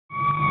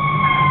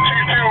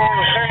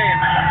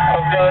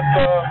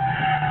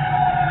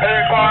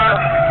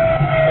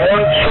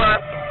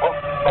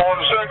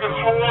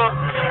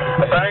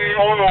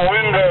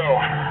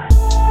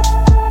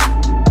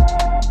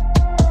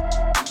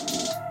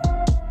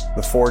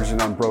the Forged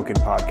and Unbroken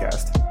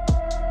podcast.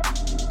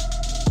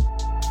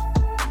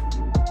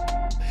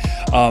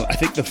 I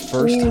think the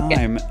first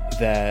time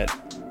that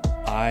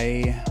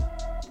I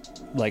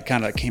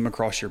kind of came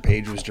across your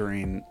page was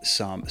during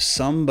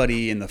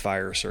somebody in the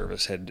fire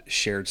service had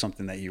shared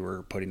something that you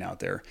were putting out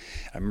there.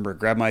 I remember it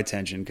grabbed my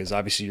attention because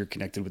obviously you're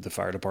connected with the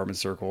fire department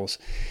circles.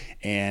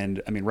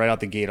 And I mean, right out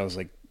the gate, I was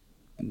like,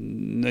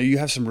 no, you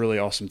have some really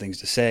awesome things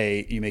to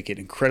say. You make it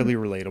incredibly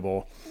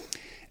relatable.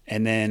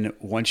 And then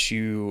once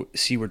you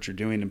see what you're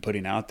doing and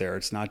putting out there,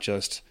 it's not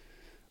just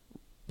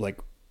like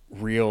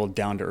real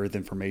down to earth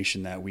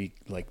information that we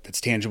like, that's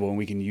tangible and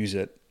we can use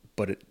it,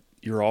 but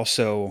you're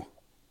also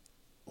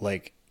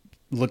like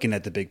looking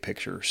at the big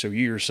picture. So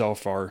you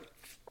yourself are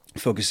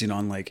focusing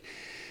on like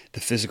the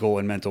physical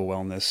and mental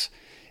wellness.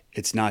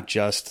 It's not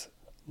just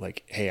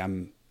like, hey,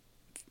 I'm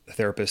a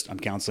therapist, I'm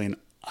counseling.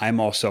 I'm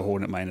also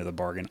holding up my end of the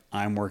bargain.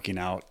 I'm working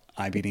out,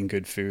 I'm eating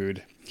good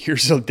food.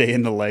 Here's a day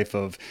in the life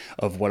of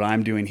what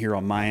I'm doing here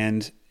on my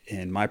end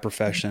in my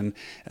profession.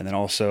 And then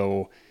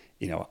also,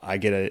 you know, I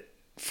get a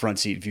front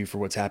seat view for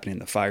what's happening in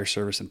the fire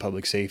service and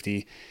public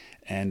safety.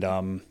 And, I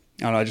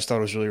don't know, I just thought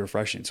it was really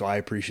refreshing. So I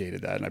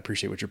appreciated that. And I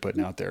appreciate what you're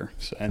putting out there.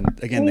 So, and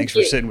again, thanks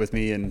for sitting with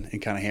me and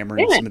kind of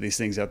hammering some of these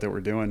things out that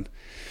we're doing.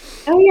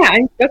 Oh yeah.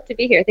 I'm stoked to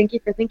be here. Thank you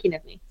for thinking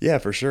of me. Yeah,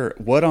 for sure.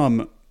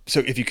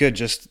 So if you could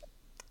just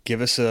give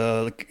us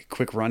a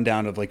quick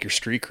rundown of like your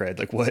street cred,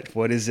 like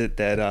what is it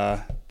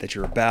that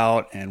you're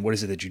about and what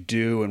is it that you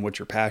do and what's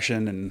your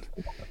passion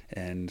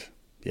and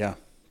yeah,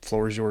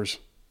 floor is yours.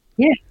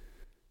 Yeah.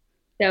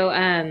 So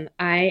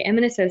I am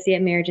an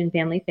associate marriage and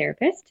family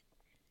therapist,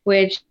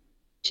 which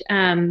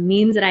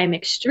means that I'm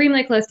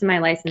extremely close to my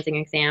licensing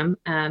exam.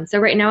 So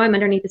right now I'm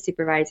underneath a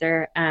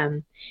supervisor.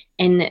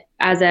 And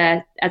as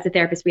a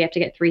therapist, we have to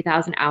get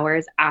 3,000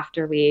 hours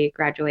after we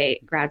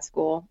graduate grad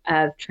school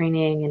of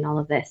training and all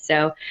of this.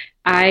 So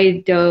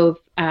I dove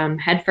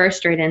headfirst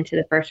straight into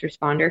the first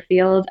responder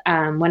field.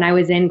 When I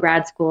was in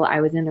grad school, I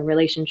was in a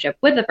relationship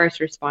with a first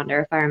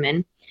responder, a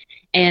fireman.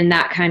 And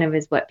that kind of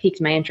is what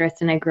piqued my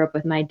interest. And I grew up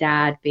with my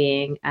dad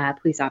being a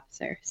police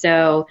officer.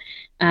 So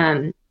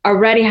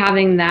already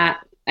having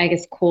that, I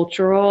guess,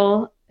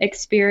 cultural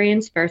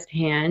experience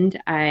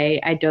firsthand,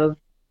 I dove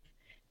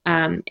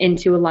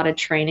into a lot of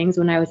trainings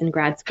when I was in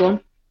grad school.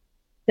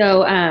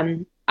 So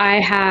I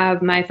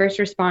have my first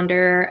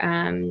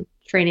responder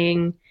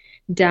training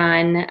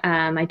done.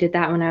 I did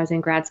that when I was in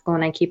grad school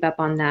and I keep up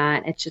on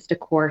that. It's just a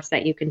course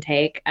that you can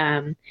take.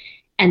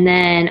 And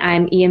then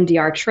I'm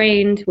EMDR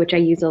trained, which I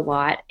use a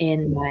lot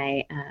in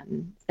my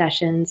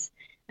sessions.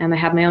 I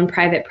have my own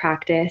private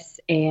practice,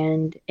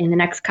 and in the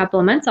next couple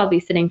of months, I'll be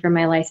sitting for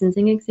my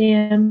licensing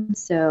exam.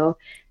 So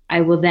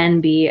I will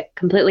then be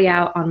completely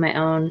out on my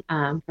own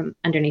from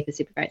underneath the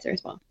supervisor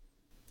as well.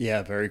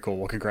 Yeah, very cool.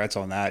 Well, congrats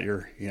on that.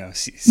 You're,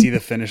 see the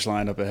finish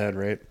line up ahead,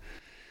 right?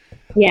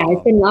 Yeah,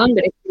 it's been long,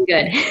 but it's been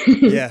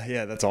good.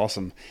 Yeah, that's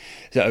awesome.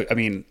 So, I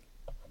mean,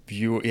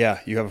 you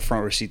have a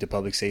front row seat to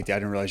public safety. I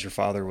didn't realize your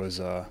father was,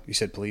 you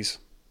said police?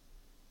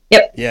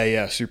 Yep.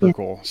 Yeah, super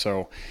cool.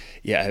 So,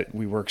 yeah,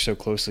 we work so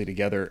closely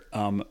together.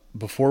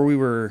 Before we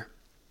were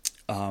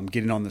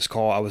getting on this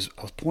call,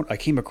 I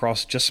came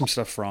across just some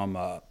stuff from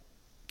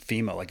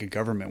FEMA, like a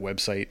government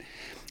website,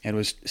 and it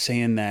was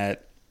saying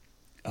that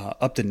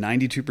up to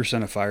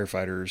 92% of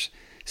firefighters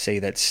say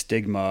that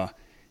stigma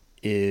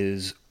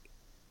is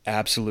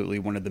absolutely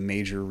one of the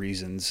major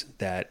reasons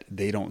that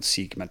they don't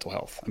seek mental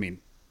health. I mean,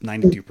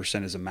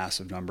 92% is a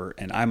massive number,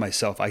 and I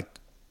myself, I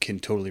can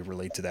totally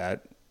relate to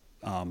that.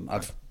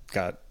 I've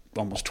got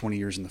almost 20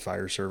 years in the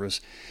fire service,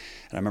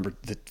 and I remember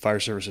the fire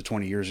service of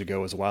 20 years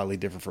ago was wildly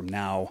different from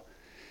now,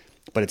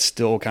 but it's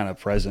still kind of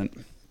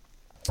present.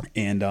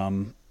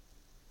 And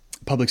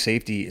public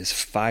safety is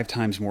 5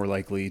 times more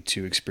likely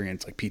to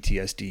experience like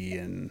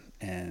PTSD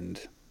and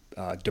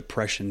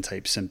depression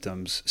type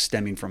symptoms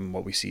stemming from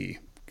what we see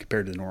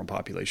compared to the normal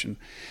population.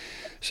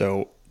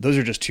 So those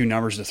are just 2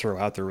 numbers to throw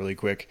out there really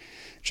quick.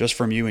 Just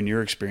from you and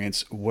your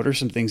experience, what are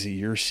some things that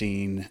you're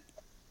seeing,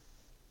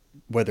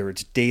 whether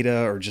it's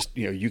data or just,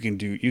 you can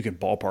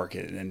ballpark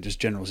it and just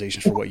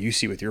generalizations for what you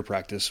see with your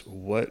practice.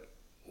 What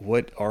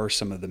are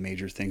some of the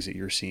major things that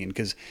you're seeing?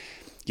 Because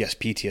yes,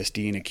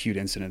 PTSD and acute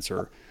incidents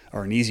are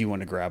an easy one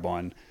to grab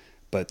on,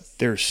 but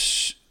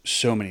there's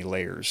so many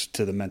layers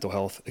to the mental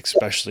health,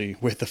 especially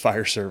with the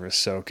fire service.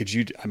 So could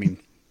you,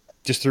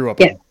 just threw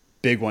up a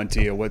big one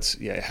to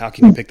you. How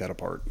can you pick that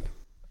apart?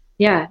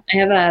 Yeah, I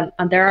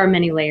have there are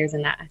many layers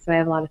in that. So I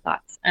have a lot of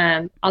thoughts.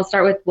 I'll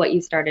start with what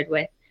you started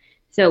with.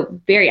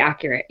 So very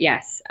accurate.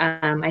 Yes.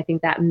 I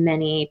think that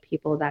many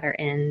people that are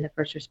in the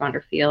first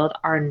responder field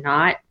are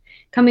not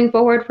coming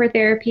forward for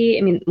therapy.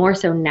 I mean, more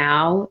so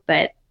now,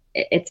 but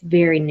it's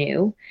very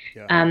new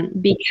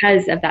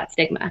because of that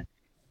stigma.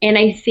 And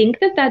I think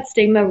that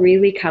stigma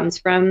really comes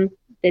from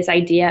this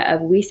idea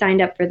of we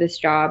signed up for this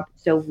job,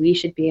 so we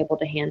should be able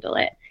to handle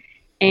it.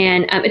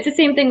 And it's the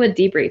same thing with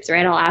debriefs,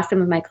 right? I'll ask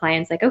some of my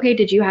clients like, okay,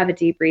 did you have a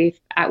debrief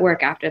at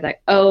work after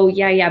that? Oh,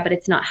 yeah, but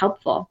it's not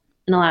helpful.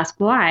 And I'll ask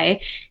why. And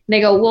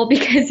they go, well,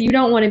 because you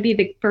don't want to be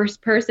the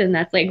first person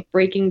that's like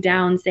breaking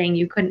down saying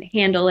you couldn't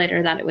handle it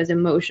or that it was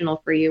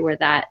emotional for you or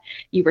that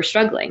you were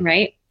struggling,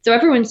 right? So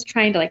everyone's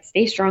trying to like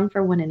stay strong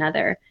for one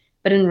another.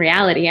 But in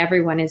reality,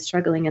 everyone is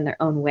struggling in their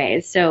own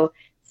ways. So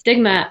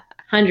stigma,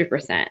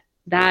 100%.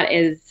 That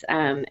is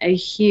a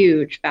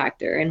huge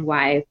factor in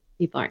why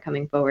people aren't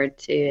coming forward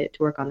to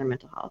work on their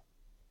mental health.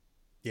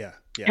 Yeah.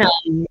 Yeah.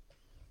 Um,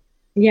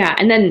 yeah,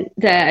 and then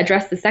to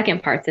address the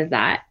second parts of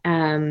that,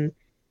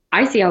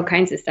 I see all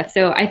kinds of stuff.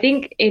 So I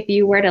think if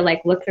you were to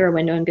like look through a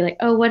window and be like,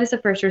 oh, what does a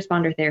first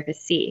responder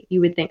therapist see?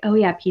 You would think, oh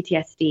yeah,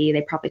 PTSD.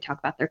 They probably talk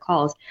about their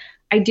calls.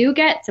 I do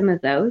get some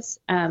of those,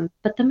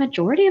 but the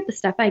majority of the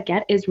stuff I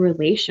get is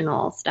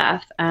relational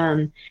stuff.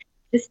 Yeah.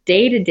 Just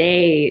day to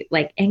day,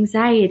 like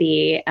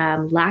anxiety,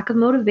 lack of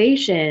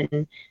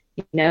motivation,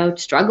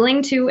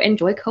 struggling to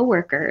enjoy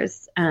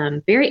coworkers,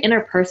 very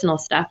interpersonal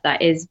stuff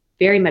that is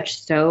very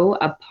much so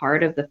a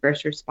part of the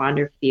first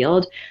responder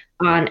field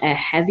on a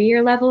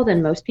heavier level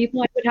than most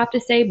people, I would have to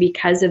say,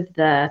 because of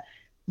the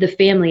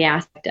family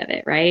aspect of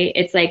it, right?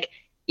 It's like,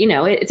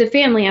 it's a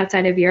family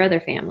outside of your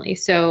other family.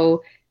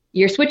 So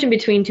you're switching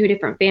between two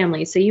different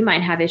families. So you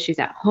might have issues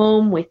at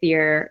home with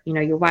your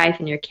wife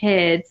and your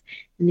kids.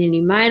 And then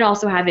you might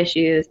also have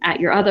issues at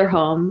your other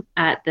home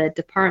at the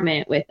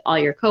department with all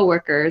your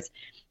coworkers.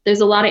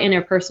 There's a lot of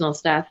interpersonal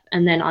stuff.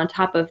 And then on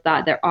top of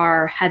that, there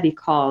are heavy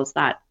calls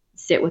that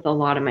sit with a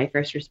lot of my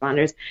first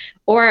responders.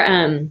 Or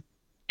I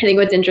think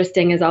what's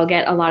interesting is I'll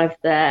get a lot of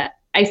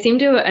I seem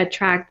to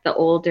attract the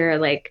older,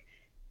 like,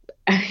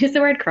 I use the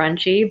word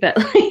crunchy, but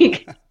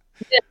like,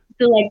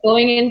 so like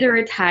going into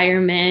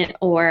retirement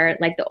or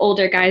like the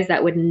older guys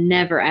that would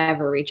never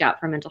ever reach out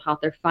for mental health,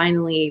 they're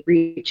finally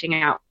reaching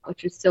out,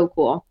 which is so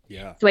cool.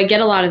 Yeah. So I get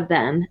a lot of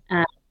them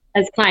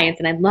as clients,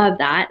 and I love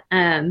that.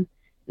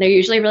 They're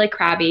usually really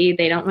crabby.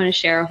 They don't want to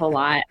share a whole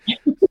lot.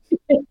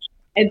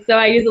 And so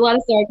I use a lot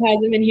of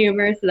sarcasm and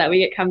humor so that we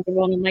get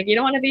comfortable. And I'm like, you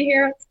don't want to be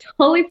here? It's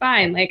totally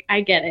fine. Like,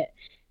 I get it.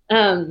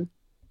 Um,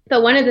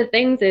 but one of the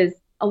things is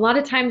a lot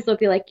of times they'll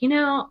be like,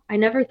 I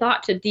never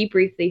thought to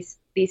debrief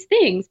these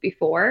things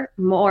before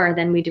more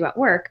than we do at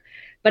work.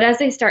 But as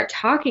they start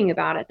talking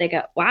about it, they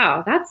go,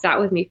 wow, that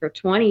sat with me for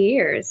 20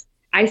 years.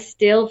 I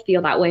still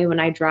feel that way when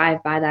I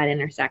drive by that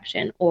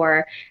intersection,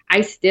 or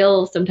I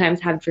still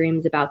sometimes have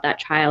dreams about that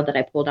child that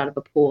I pulled out of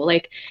a pool.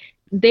 Like,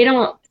 they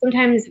don't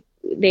sometimes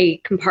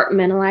they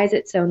compartmentalize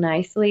it so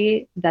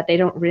nicely that they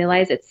don't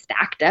realize it's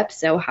stacked up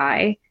so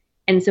high.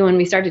 And so when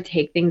we start to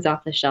take things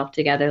off the shelf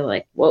together,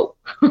 like, whoa.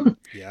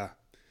 Yeah.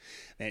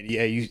 And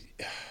yeah,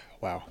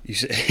 wow. You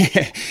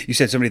said, you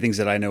said so many things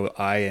that I know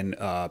I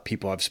and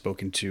people I've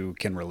spoken to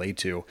can relate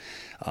to.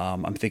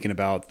 I'm thinking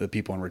about the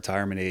people in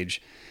retirement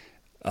age,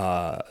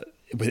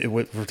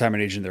 with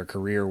retirement age in their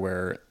career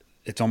where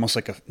it's almost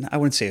like I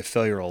wouldn't say a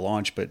failure to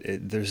launch, but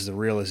there's the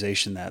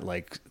realization that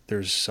like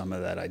there's some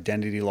of that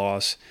identity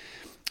loss.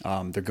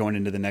 They're going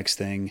into the next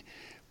thing,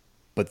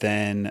 but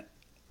then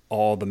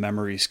all the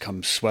memories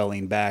come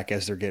swelling back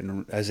as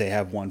they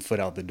have one foot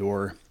out the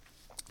door.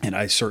 And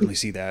I certainly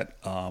see that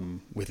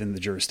within the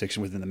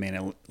jurisdiction, within the main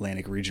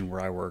Atlantic region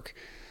where I work.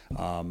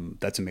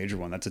 That's a major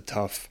one. That's a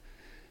tough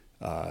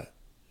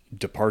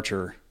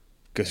departure,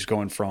 because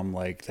going from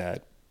like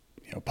that,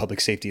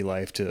 public safety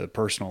life to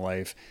personal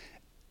life.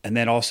 And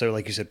then also,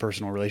 like you said,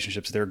 personal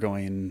relationships, they're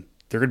going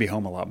to be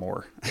home a lot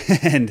more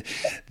and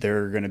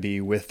they're going to be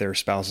with their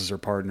spouses or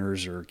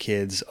partners or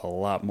kids a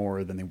lot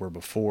more than they were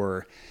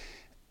before.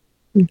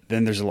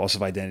 Then there's a loss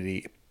of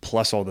identity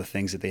plus all the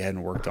things that they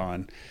hadn't worked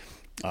on.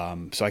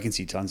 So I can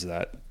see tons of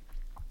that.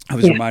 I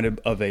was reminded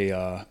of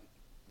a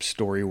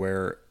story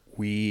where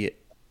we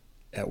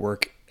at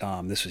work,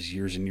 this was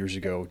years and years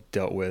ago,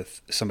 dealt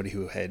with somebody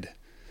who had,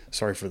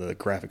 sorry for the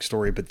graphic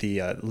story, but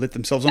lit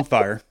themselves on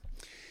fire.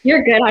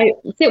 You're good. I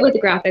sit with the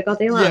graphic all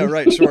day long. Yeah,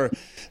 right, sure.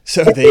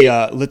 So they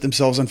lit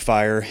themselves on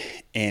fire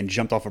and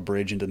jumped off a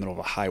bridge into the middle of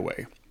a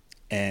highway.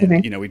 And,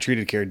 Okay. we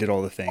treated care, did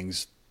all the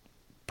things.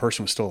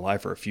 Person was still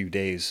alive for a few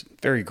days.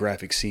 Very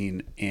graphic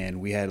scene. And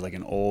we had like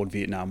an old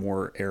Vietnam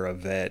War era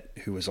vet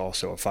who was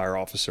also a fire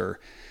officer.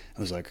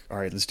 I was like, all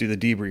right, let's do the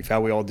debrief. How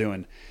we all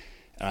doing?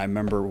 And I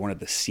remember one of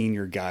the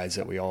senior guys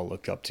that we all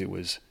looked up to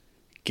was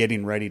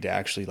getting ready to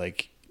actually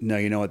like, no,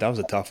 you know what? That was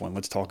a tough one.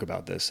 Let's talk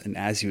about this. And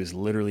as he was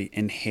literally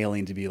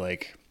inhaling to be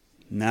like,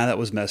 nah, that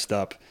was messed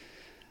up,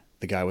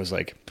 the guy was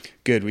like,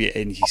 good.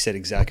 And he said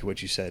exactly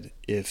what you said.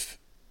 If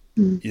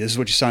this is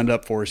what you signed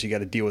up for, so you got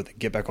to deal with it,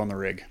 get back on the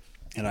rig.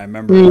 And I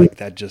remember like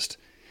that just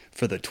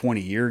for the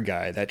 20-year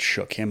guy, that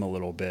shook him a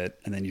little bit.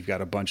 And then you've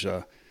got a bunch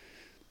of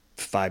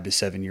 5 to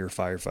 7 year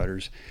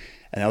firefighters.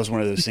 And that was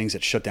one of those things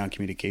that shut down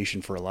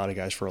communication for a lot of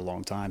guys for a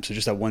long time. So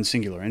just that one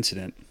singular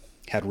incident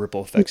had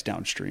ripple effects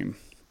downstream.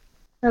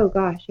 Oh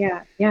gosh,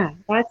 yeah, yeah.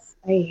 I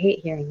hate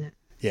hearing that.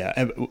 Yeah,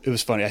 it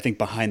was funny. I think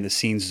behind the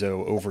scenes,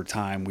 though, over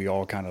time, we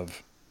all kind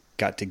of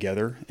got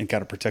together and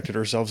kind of protected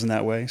ourselves in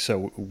that way.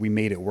 So we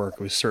made it work.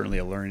 It was certainly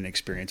a learning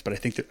experience. But I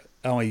think that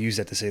I only use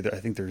that to say that I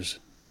think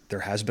there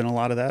has been a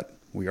lot of that.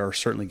 We are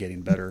certainly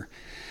getting better.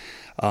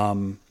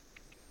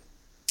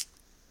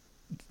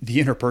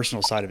 the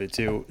interpersonal side of it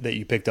too that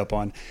you picked up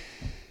on.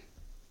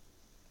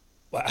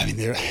 I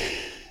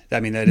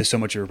mean, that is so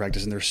much of a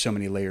practice, and there's so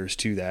many layers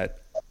to that.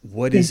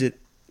 What Yeah. is it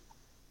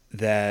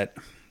that?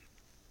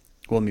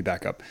 Well, let me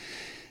back up.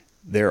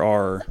 There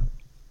are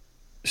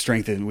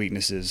strengths and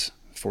weaknesses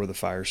for the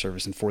fire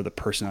service and for the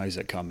personalities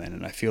that come in,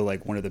 and I feel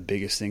like one of the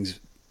biggest things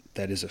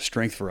that is a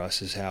strength for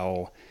us is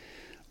how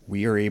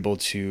we are able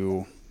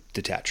to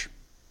detach.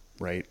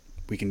 Right?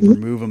 We can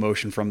remove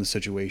emotion from the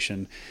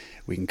situation.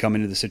 We can come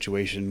into the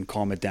situation,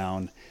 calm it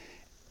down,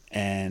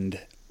 and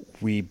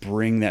we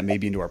bring that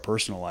maybe into our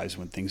personal lives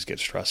when things get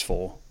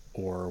stressful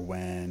or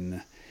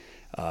when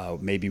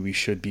maybe we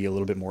should be a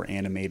little bit more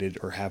animated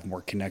or have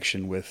more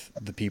connection with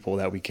the people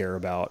that we care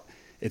about.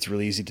 It's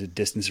really easy to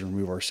distance and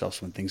remove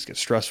ourselves when things get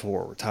stressful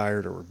or we're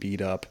tired or we're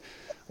beat up,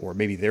 or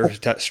maybe they're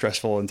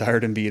stressful and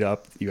tired and beat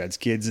up. You add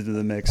kids into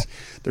the mix.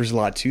 There's a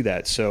lot to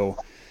that. So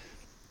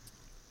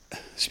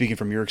speaking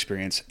from your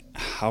experience,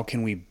 how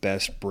can we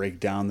best break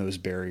down those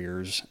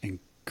barriers and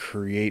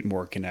create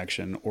more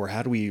connection, or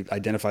how do we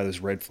identify those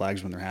red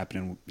flags when they're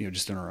happening,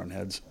 just in our own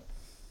heads?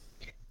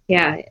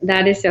 Yeah,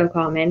 that is so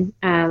common.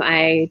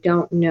 I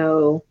don't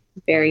know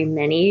very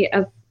many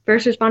of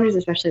first responders,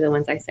 especially the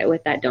ones I sit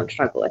with that don't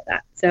struggle with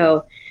that.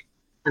 So,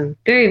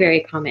 very,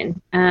 very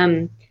common.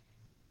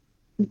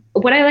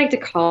 What I like to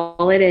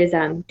call it is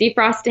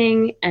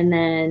defrosting and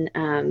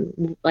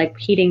then like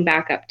heating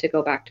back up to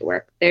go back to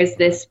work. There's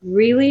Okay. this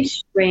really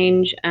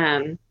strange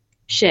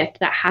shift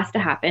that has to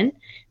happen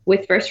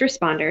with first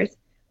responders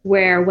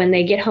where when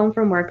they get home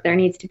from work, there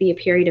needs to be a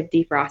period of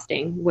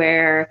defrosting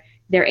where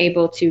they're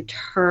able to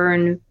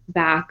turn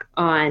back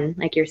on,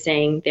 like you're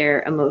saying,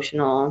 their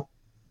emotional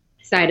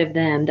side of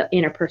them, the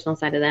interpersonal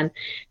side of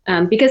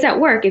them. Because at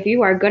work, if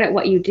you are good at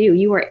what you do,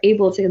 you are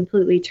able to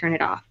completely turn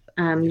it off.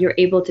 Yeah. You're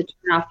able to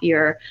turn off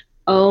your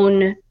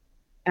own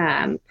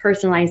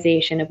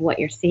personalization of what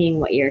you're seeing,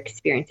 what you're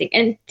experiencing,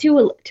 and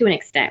to an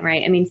extent,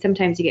 right? I mean,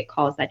 sometimes you get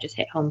calls that just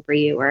hit home for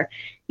you, or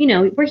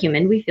we're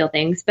human, we feel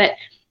things, but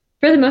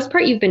for the most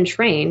part, you've been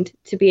trained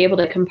to be able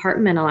to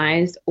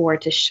compartmentalize or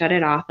to shut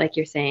it off, like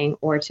you're saying,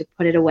 or to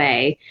put it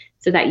away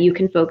so that you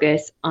can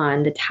focus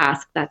on the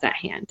task that's at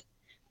hand.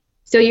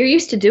 So you're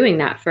used to doing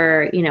that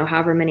for,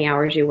 however many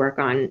hours you work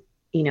on,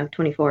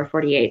 24,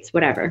 48s,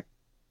 whatever.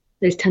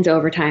 There's tons of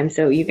overtime.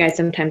 So you guys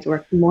sometimes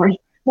work more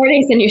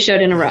days than you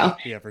should in a row.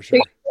 Yeah, for So,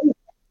 sure.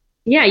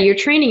 yeah, you're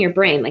training your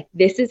brain. Like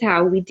this is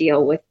how we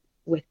deal with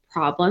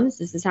problems.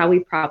 This is how we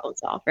problem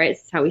solve, right?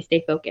 This is how we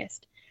stay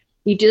focused.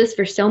 You do this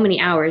for so many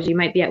hours, you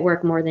might be at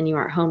work more than you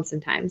are at home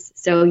sometimes.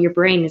 So your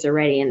brain is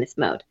already in this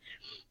mode.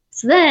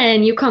 So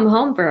then you come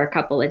home for a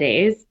couple of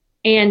days,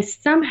 and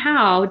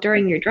somehow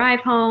during your drive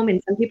home,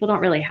 and some people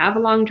don't really have a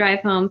long drive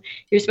home,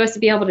 you're supposed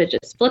to be able to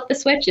just flip the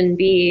switch and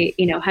be,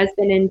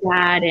 husband and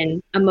dad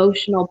and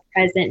emotional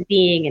present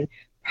being and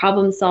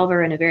problem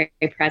solver in a very,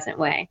 very present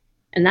way.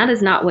 And that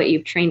is not what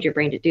you've trained your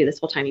brain to do this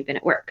whole time you've been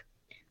at work.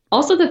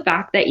 Also, the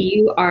fact that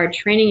you are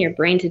training your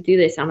brain to do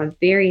this on a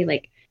very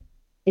like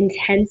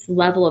intense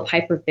level of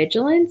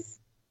hypervigilance.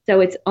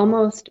 So it's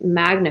almost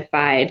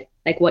magnified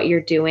like what you're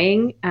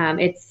doing.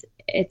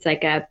 It's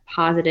like a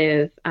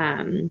positive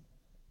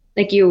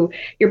like you're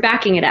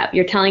backing it up.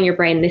 You're telling your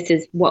brain this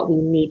is what we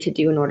need to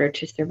do in order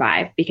to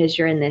survive because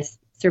you're in this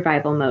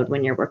survival mode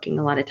when you're working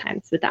a lot of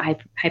times with that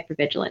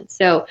hypervigilance.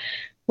 So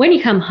when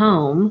you come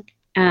home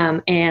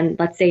and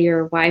let's say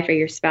your wife or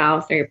your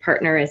spouse or your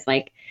partner is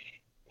like,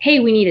 hey,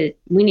 we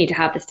need to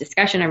have this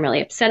discussion. I'm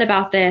really upset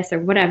about this or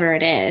whatever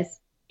it is.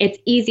 It's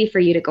easy for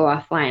you to go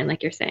offline,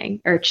 like you're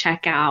saying, or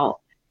check out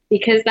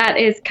because that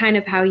is kind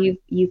of how you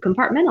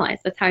compartmentalize.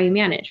 That's how you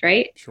manage,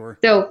 right? Sure.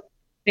 So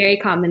very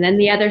common. Then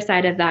the other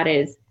side of that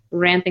is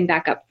ramping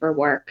back up for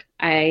work.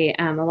 A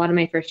lot of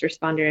my first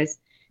responders,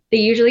 they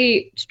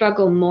usually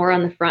struggle more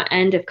on the front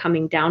end of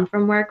coming down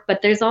from work,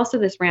 but there's also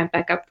this ramp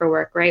back up for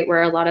work, right?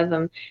 Where a lot of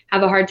them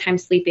have a hard time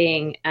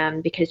sleeping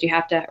because you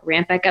have to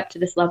ramp back up to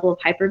this level of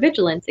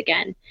hypervigilance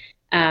again.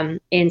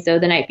 And so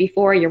the night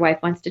before your wife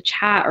wants to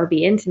chat or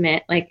be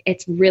intimate, like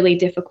it's really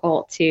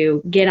difficult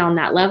to get on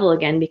that level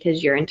again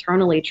because you're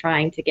internally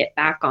trying to get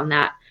back on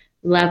that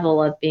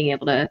level of being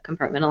able to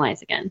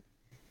compartmentalize again.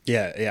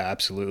 Yeah, yeah,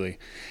 absolutely.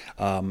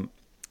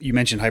 You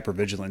mentioned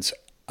hypervigilance.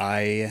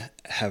 I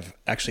have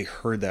actually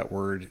heard that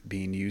word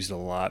being used a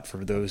lot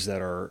for those that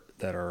are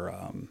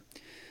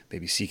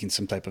maybe seeking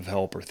some type of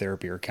help or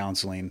therapy or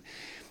counseling.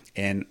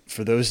 And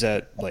for those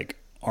that like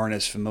aren't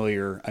as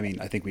familiar, I mean,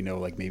 I think we know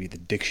like maybe the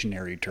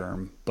dictionary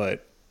term,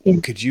 but Yeah.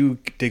 could you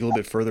dig a little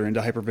bit further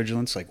into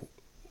hypervigilance? Like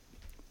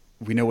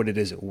we know what it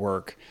is at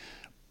work,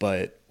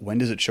 but when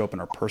does it show up in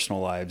our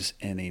personal lives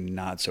in a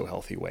not so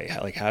healthy way?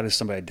 Like how does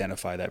somebody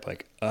identify that?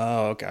 Like,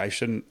 oh, okay,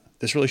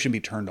 this really shouldn't be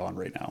turned on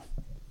right now.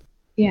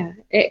 Yeah,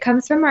 it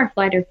comes from our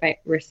flight or fight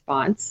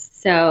response.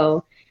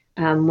 So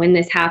when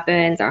this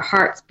happens, our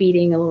heart's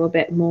beating a little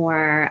bit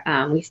more.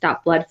 We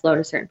stop blood flow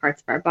to certain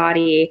parts of our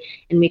body,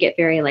 and we get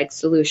very like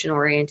solution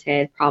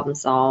oriented, problem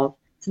solve.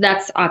 So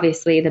that's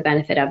obviously the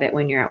benefit of it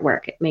when you're at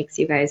work. It makes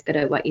you guys good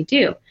at what you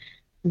do.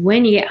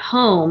 when you get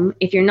home,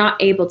 if you're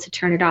not able to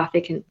turn it off,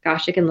 it can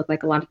look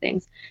like a lot of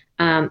things.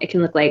 It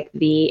can look like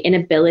the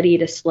inability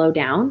to slow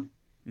down.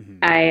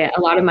 Hmm. A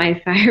lot of my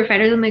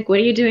firefighters, I'm like, what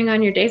are you doing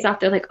on your days off?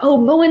 They're like, oh,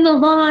 mowing the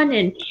lawn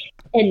and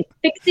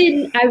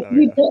fixing, Oh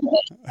we yeah. built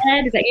a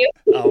shed. Is that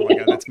Oh my God,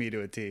 you? that's me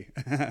to a T.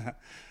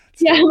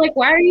 It's Yeah, good. I'm like,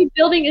 why are you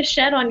building a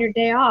shed on your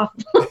day off?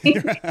 Yep.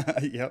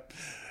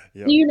 Do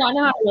Yep. you not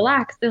know how to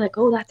relax? They're like,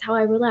 oh, that's how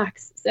I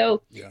relax.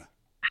 So Yeah.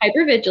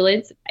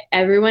 hypervigilance,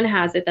 everyone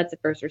has it. That's a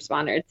first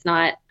responder. It's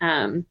not,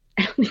 I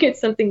don't think it's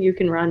something you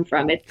can run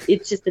from.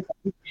 It's just a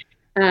thing.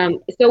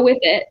 So with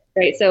it,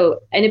 right?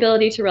 So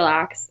inability to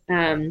relax,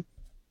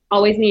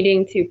 always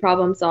needing to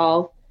problem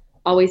solve,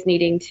 always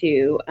needing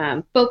to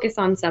focus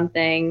on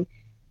something.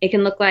 It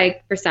can look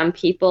like for some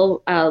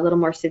people a little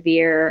more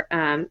severe,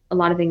 a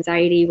lot of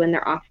anxiety when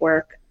they're off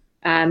work,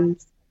 um,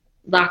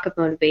 lack of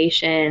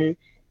motivation,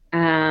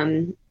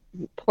 um,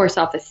 poor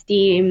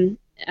self-esteem,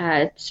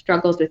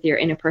 struggles with your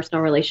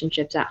interpersonal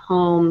relationships at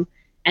home,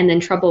 and then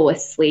trouble with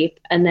sleep.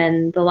 And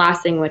then the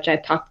last thing, which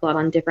I've talked about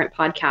on different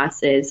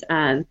podcasts, is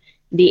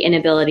the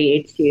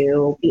inability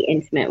to be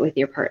intimate with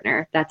your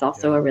partner. That's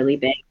also Yeah. a really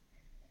big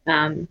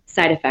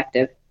side effect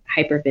of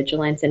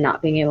hypervigilance and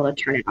not being able to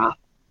turn it off.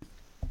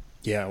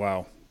 Yeah.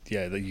 Wow.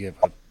 Yeah. You have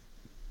a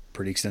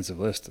pretty extensive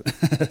list.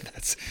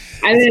 That's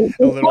I it's mean, a there's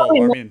little probably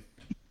more. alarming.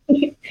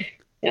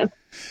 Yeah.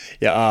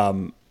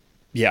 Yeah.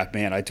 Yeah,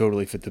 man, I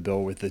totally fit the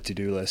bill with the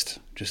to-do list.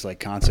 Just like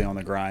constantly on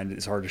the grind.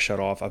 It's hard to shut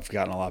off. I've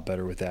gotten a lot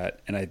better with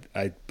that. And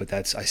but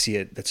I see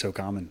it. That's so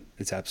common.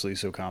 It's absolutely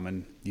so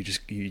common.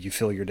 You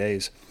fill your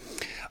days.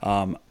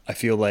 I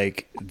feel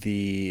like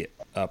the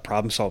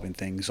problem solving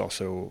thing is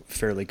also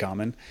fairly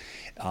common.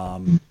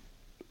 And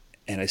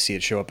I see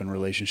it show up in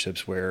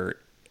relationships where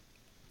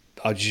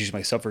I'll just use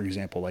myself for an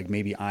example. Like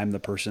maybe I'm the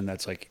person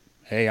that's like,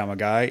 hey, I'm a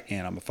guy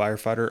and I'm a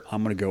firefighter.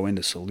 I'm going to go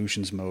into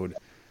solutions mode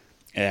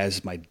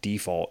as my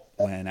default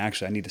when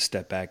actually I need to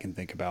step back and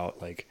think about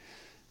like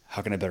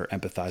how can I better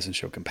empathize and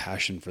show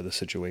compassion for the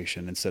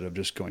situation instead of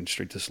just going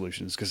straight to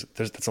solutions, because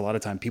that's a lot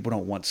of time people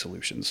don't want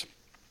solutions.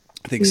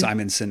 I think Mm.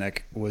 Simon Sinek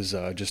was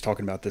just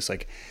talking about this,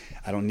 like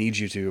I don't need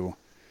you to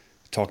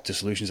talk to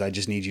solutions, I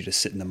just need you to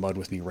sit in the mud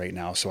with me right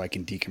now so I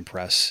can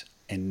decompress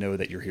and know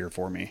that you're here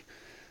for me.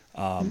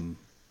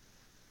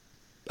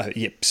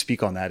 Yeah,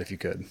 speak on that if you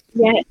could.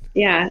 Yeah,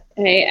 yeah.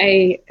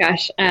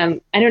 Gosh, I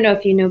don't know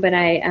if you know, but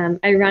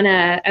I run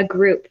a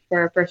group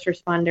for first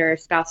responder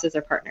spouses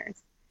or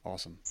partners.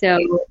 Awesome. So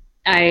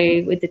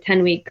with the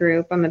 10-week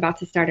group, I'm about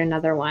to start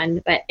another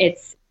one, but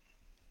it's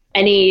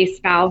any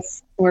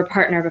spouse or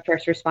partner of a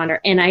first responder.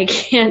 And I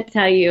can't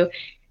tell you,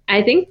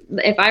 I think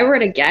if I were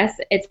to guess,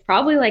 it's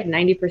probably like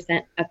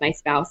 90% of my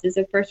spouses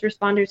of first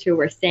responders who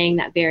were saying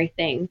that very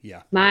thing.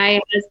 Yeah.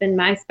 My husband,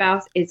 my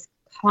spouse is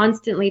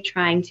constantly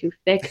trying to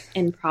fix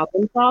and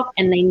problem solve,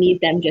 and they need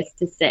them just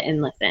to sit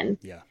and listen.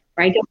 Yeah.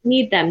 Or I don't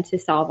need them to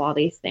solve all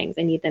these things.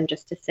 I need them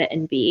just to sit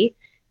and be.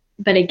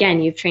 But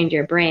again, you've trained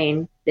your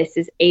brain. This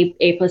is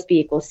A plus B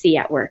equals C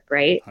at work,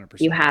 right?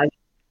 You 100%. have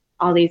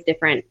all these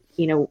different,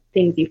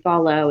 things you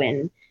follow,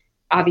 and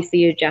obviously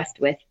you adjust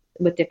with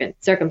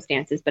different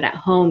circumstances, but at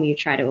home you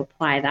try to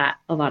apply that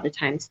a lot of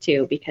times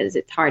too, because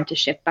it's hard to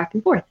shift back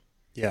and forth.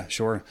 Yeah,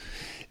 sure.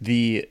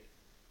 The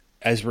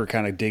As we're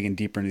kind of digging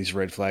deeper into these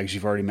red flags,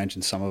 you've already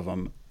mentioned some of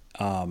them.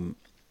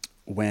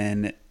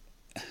 When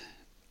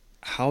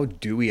How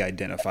do we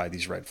identify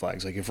these red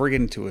flags? Like if we're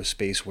getting to a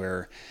space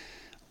where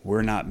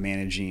we're not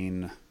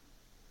managing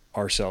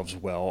ourselves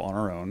well on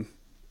our own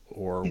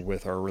or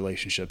with our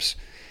relationships,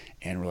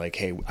 and we're like,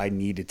 hey, I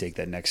need to take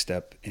that next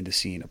step into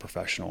seeing a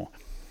professional.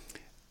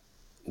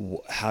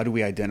 How do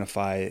we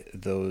identify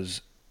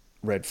those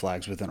red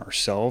flags within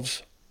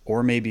ourselves,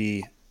 or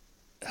maybe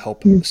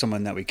help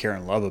someone that we care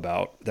and love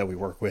about that we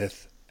work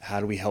with? How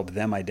do we help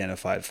them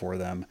identify it for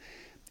them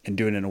and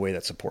do it in a way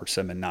that supports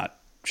them and not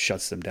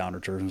shuts them down or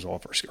turns them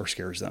off or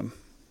scares them?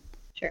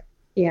 Sure.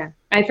 Yeah.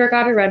 I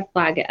forgot a red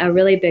flag. A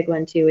really big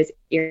one too is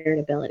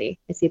irritability.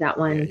 I see that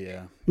Yeah, one yeah,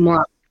 yeah.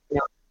 more,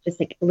 just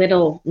like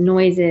little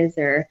noises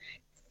or,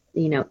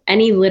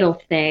 any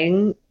little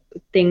things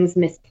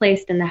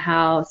misplaced in the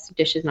house,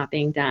 dishes not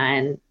being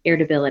done,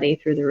 irritability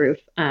through the roof,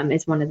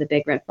 is one of the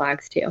big red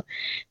flags too.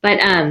 But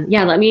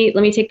yeah, let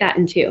me take that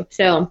in two.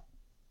 So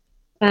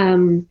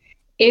um,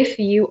 if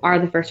you are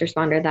the first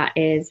responder that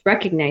is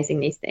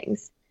recognizing these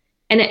things,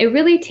 and it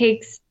really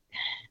takes,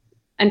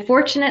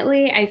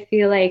 unfortunately, I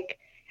feel like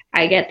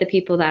I get the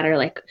people that are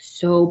like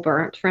so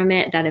burnt from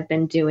it that have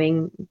been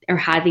doing or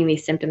having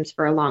these symptoms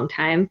for a long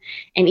time.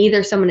 And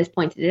either someone has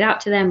pointed it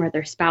out to them or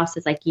their spouse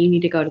is like, you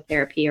need to go to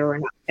therapy or we're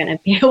not going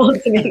to be able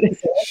to make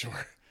this work.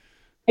 Sure.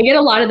 I get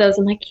a lot of those.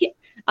 I'm like, yeah.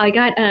 I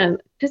got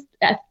just,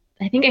 I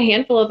think a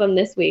handful of them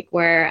this week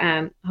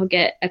where I'll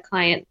get a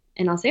client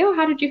and I'll say, oh,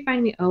 how did you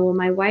find me? Oh, well,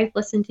 my wife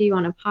listened to you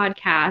on a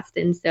podcast.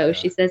 And so Yeah.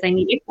 she says, I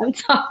need to come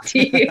talk to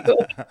you.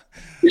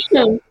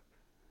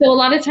 So a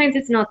lot of times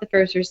it's not the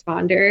first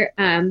responder.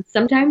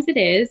 Sometimes it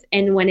is,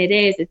 and when it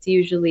is, it's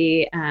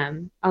usually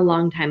a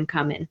long time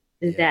coming.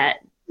 Is Yeah. that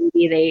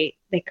maybe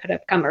they could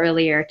have come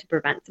earlier to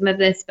prevent some of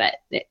this, but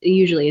it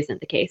usually isn't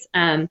the case.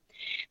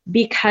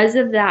 Because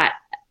of that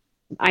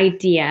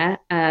idea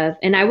of,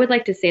 and I would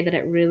like to say that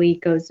it really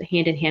goes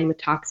hand in hand with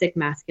toxic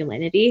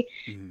masculinity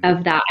Mm-hmm.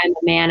 of that I'm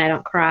a man, I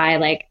don't cry,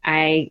 like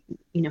I,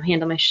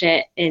 handle my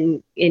shit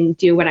and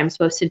do what I'm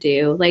supposed to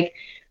do. Like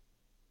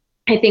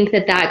I think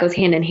that that goes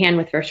hand in hand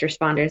with first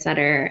responders that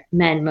are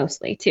men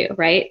mostly too,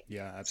 right?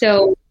 Yeah,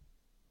 absolutely. So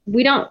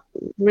we don't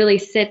really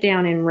sit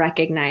down and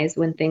recognize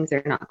when things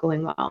are not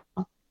going well.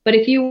 But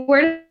if you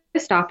were to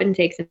stop and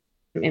take some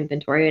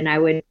inventory,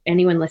 and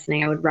anyone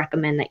listening, I would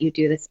recommend that you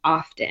do this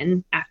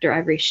often after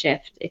every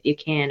shift if you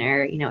can,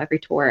 or, every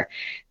tour,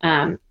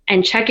 and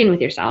check in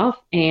with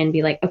yourself and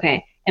be like,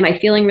 okay, am I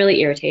feeling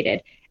really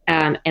irritated?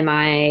 Am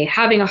I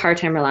having a hard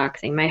time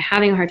relaxing? Am I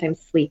having a hard time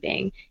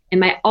sleeping?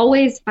 Am I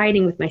always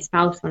fighting with my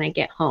spouse when I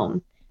get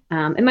home?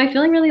 Am I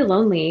feeling really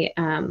lonely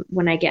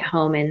when I get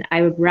home and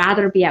I would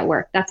rather be at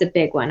work? That's a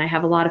big one. I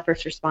have a lot of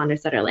first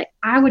responders that are like,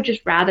 I would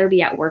just rather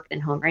be at work than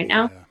home right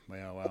now. Yeah.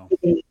 Yeah. Wow.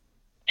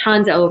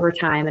 Tons of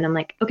overtime. And I'm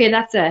like, okay,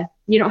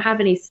 you don't have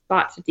any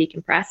spots to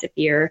decompress if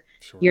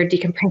Sure. your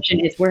decompression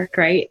is work,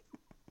 right?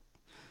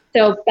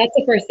 So that's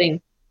the first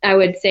thing I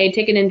would say,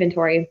 take an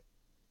inventory.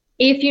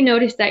 If you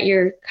notice that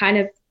you're kind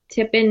of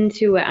tipping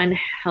to an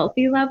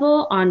unhealthy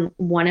level on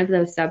one of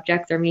those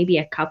subjects or maybe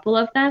a couple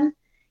of them,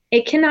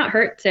 it cannot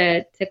hurt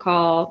to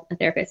call a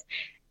therapist.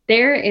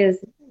 There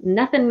is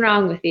nothing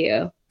wrong with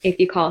you if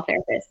you call a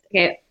therapist.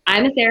 Okay,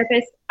 I'm a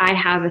therapist. I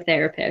have a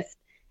therapist,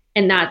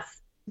 and that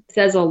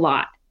says a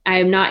lot.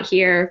 I'm not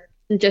here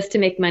just to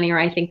make money, or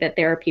I think that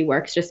therapy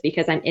works just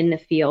because I'm in the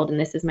field and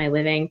this is my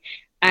living.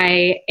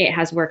 It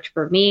has worked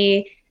for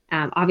me.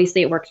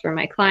 Obviously, it works for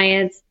my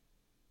clients.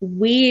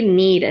 We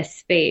need a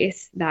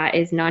space that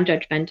is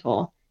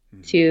non-judgmental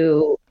Mm-hmm.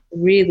 to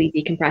really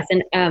decompress.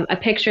 And a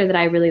picture that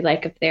I really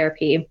like of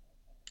therapy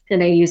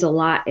that I use a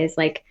lot is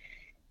like,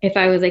 if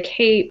I was like,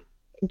 hey,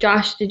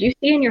 Josh, did you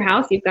see in your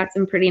house you've got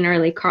some pretty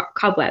gnarly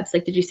cobwebs?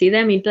 Like, did you see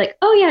them? You'd be like,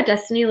 oh yeah,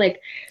 Destiny,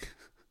 like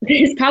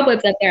there's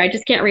cobwebs up there. I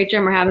just can't reach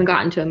them or haven't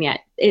gotten to them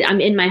yet.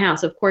 I'm in my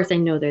house. Of course I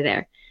know they're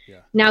there.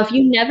 Yeah. Now, if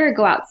you never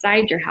go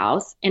outside your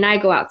house and I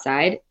go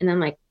outside and I'm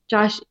like,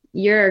 Josh,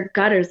 your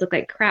gutters look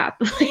like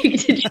crap. Like,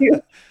 did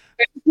you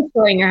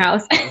destroying your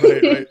house?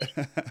 Right.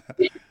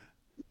 Right.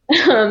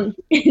 um,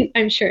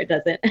 I'm sure it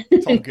doesn't.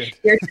 It's all good.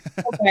 You're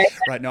okay.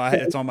 Right. No,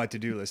 it's on my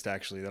to-do list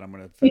actually that I'm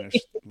going to finish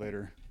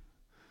later.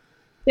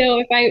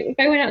 So if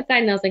I went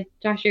outside and I was like,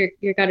 Josh,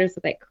 your gutters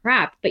look like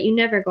crap, but you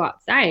never go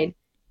outside,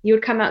 you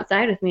would come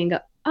outside with me and go,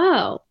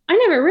 oh, I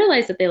never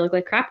realized that they look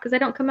like crap because I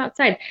don't come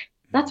outside.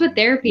 That's what Mm-hmm.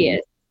 therapy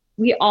is.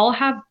 We all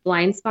have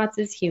blind spots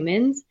as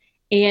humans,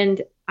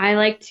 and I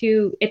like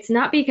to, it's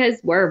not because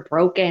we're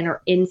broken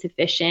or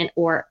insufficient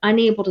or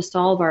unable to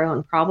solve our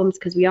own problems,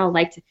 because we all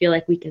like to feel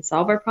like we can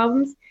solve our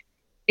problems.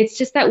 It's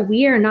just that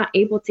we are not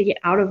able to get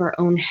out of our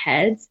own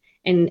heads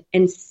and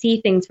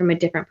see things from a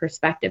different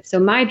perspective. So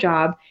my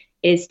job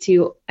is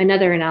to,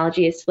 another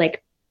analogy is to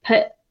like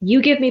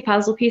you give me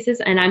puzzle pieces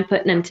and I'm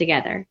putting them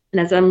together.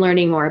 And as I'm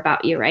learning more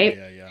about you, right?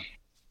 Yeah. Yeah.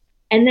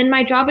 And then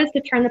my job is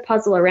to turn the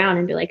puzzle around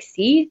and be like,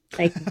 see,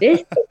 like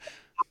this is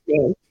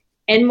happening.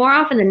 And more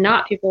often than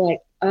not, people are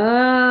like,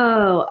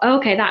 oh,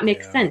 okay, that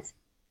makes Yeah. sense.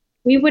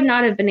 We would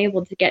not have been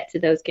able to get to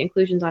those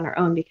conclusions on our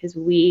own because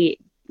we're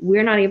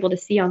not able to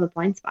see all the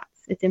blind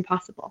spots. It's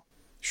impossible.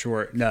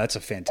 Sure. No, that's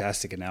a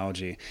fantastic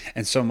analogy.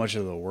 And so much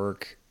of the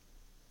work,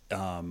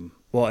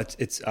 well,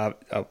 it's I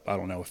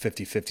don't know if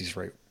 50/50 is the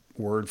right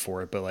word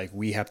for it, but like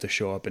we have to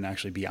show up and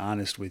actually be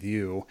honest with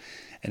you.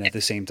 And at the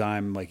same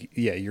time, like,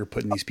 yeah, you're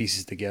putting these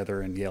pieces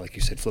together and yeah, like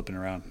you said, flipping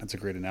around. That's a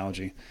great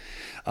analogy.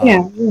 Yeah.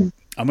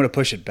 I'm going to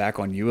push it back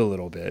on you a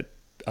little bit.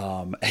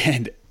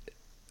 And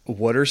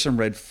what are some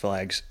red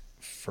flags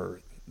for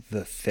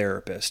the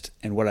therapist?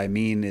 And what I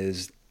mean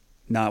is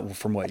not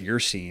from what you're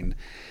seeing.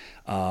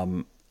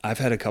 I've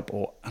had a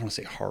couple, I don't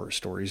say horror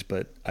stories,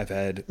 but I've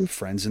had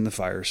friends in the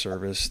fire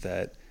service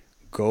that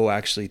go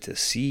actually to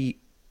see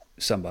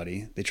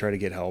somebody. They try to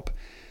get help,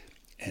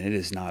 and it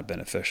is not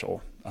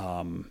beneficial.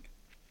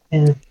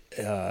 Yeah.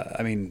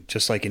 I mean,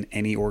 just like in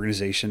any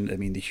organization, I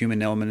mean, the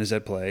human element is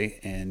at play,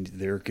 and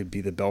there could be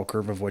the bell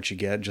curve of what you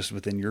get just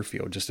within your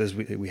field, just as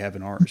we have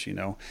in ours.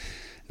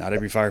 Not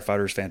every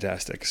firefighter is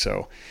fantastic.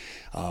 So,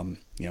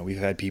 we've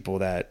had people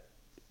that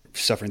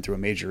suffering through a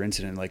major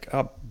incident, like,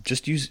 oh,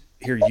 just use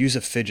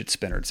a fidget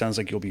spinner. It sounds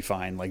like you'll be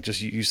fine. Like,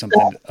 just use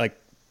something. Like,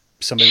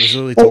 somebody was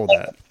literally told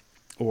that,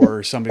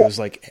 or somebody was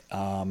like,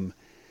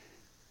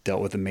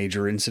 dealt with a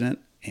major incident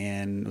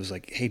and was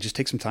like, hey, just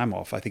take some time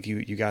off. I think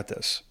you got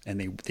this. And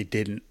they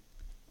didn't.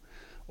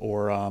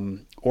 Or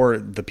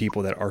the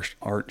people that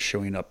aren't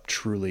showing up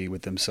truly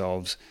with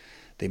themselves,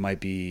 they might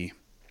be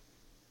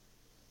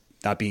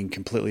not being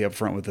completely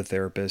upfront with the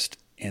therapist,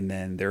 and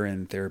then they're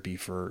in therapy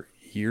for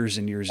years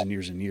and years and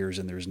years and years,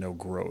 and there's no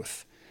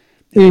growth.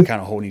 And they're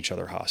kind of holding each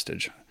other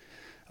hostage.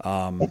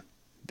 The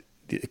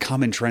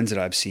common trends that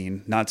I've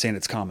seen, not saying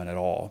it's common at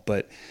all,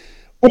 but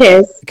It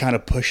is. kind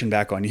of pushing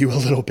back on you a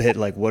little bit.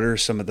 Like, what are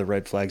some of the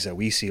red flags that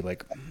we see?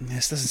 Like,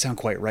 this doesn't sound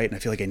quite right, and I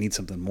feel like I need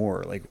something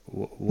more. Like,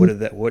 what is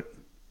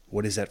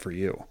that for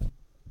you?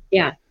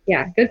 Yeah,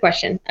 yeah, good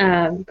question.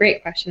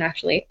 Great question,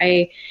 actually.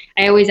 I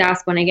always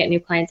ask when I get new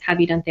clients, have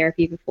you done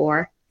therapy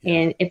before? Yeah,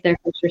 And if they're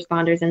first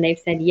responders and they've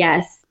said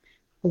yes,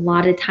 a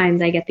lot of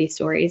times I get these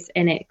stories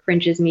and it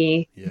cringes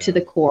me to yeah,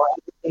 the core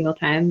every single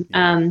time.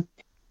 yeah,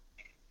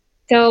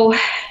 So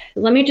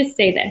let me just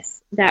say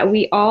this, that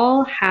we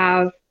all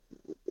have,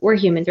 we're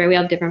humans, right? We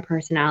have different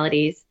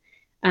personalities.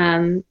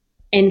 Um,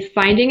 and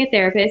finding a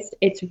therapist,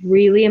 it's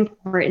really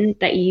important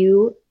that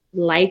you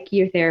like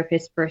your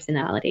therapist's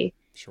personality,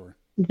 sure.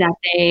 that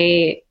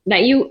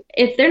you,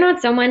 if they're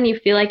not someone you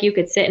feel like you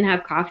could sit and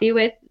have coffee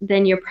with,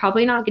 then you're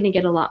probably not going to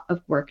get a lot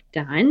of work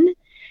done.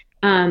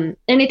 And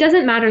it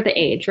doesn't matter the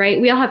age, right?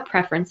 We all have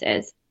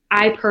preferences.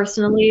 I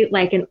personally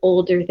like an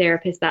older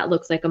therapist that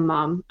looks like a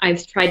mom.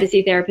 I've tried to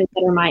see therapists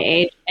that are my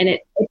age, and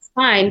it's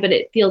fine, but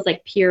it feels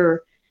like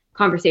pure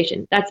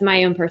conversation. That's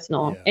my own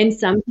personal. Yeah, And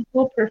some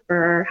people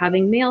prefer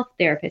having male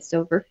therapists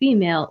over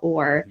female,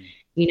 or, hmm,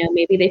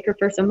 maybe they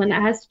prefer someone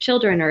that has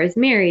children or is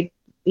married.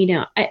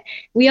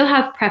 We all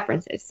have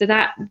preferences. So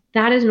that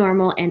is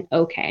normal and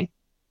okay.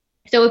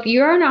 So if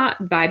you're not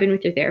vibing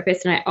with your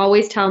therapist, and I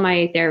always tell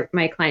my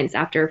clients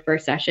after a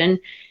first session,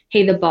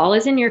 hey, the ball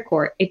is in your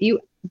court. If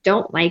you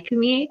don't like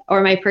me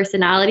or my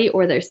personality,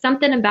 or there's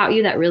something about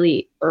you that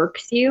really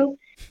irks you,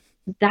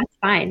 that's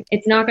fine.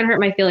 It's not going to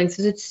hurt my feelings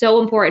because it's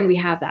so important we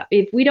have that.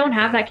 If we don't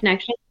have yeah, that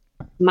connection,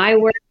 my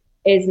work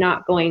is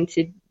not going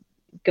to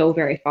go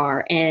very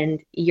far,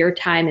 and your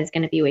time is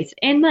going to be wasted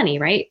and money,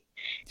 right?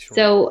 sure.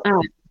 So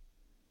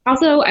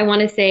also, I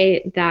want to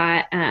say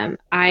that I'm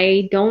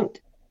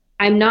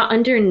not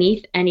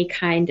underneath any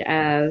kind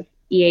of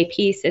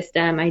EAP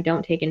system. I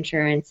don't take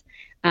insurance.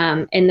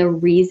 And the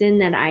reason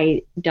that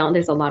I don't,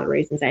 there's a lot of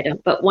reasons I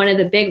don't, but one of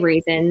the big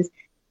reasons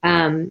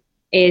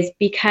is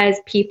because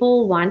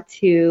people want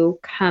to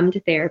come to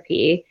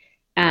therapy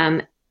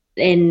and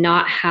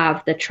not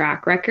have the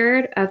track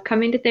record of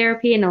coming to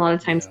therapy. And a lot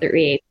of times Yeah, through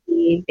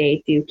EAP,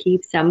 they do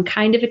keep some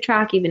kind of a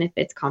track, even if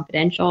it's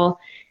confidential.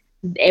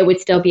 It would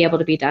still be able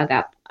to be dug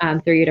up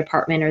through your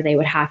department, or they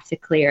would have to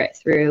clear it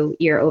through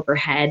your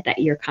overhead that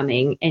you're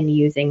coming and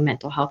using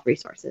mental health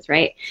resources,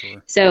 right?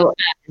 sure. So,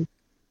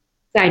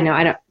 side note,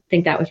 I don't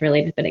think that was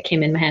related, but it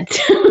came in my head.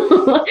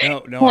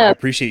 No, no, I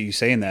appreciate you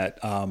saying that.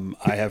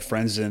 I have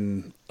friends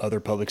in other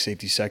public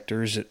safety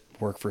sectors that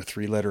work for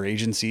three-letter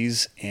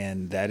agencies,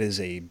 and that is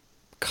a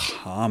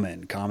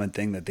common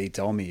thing that they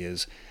tell me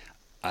is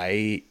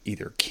I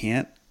either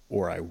can't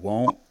or I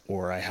won't,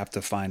 or I have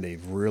to find a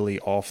really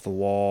off the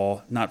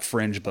wall, not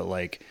fringe, but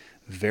like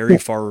very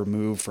far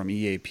removed from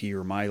EAP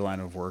or my line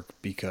of work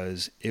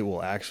because it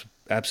will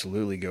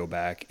absolutely go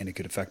back and it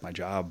could affect my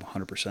job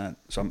 100%.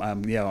 So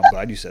yeah, I'm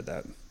glad you said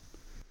that.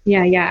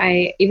 Yeah, yeah.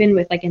 I even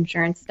with like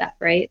insurance stuff,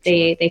 right?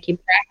 Sure. They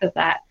keep track of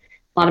that.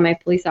 A lot of my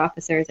police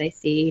officers I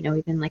see,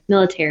 even like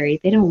military,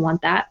 they don't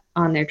want that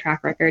on their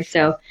track record.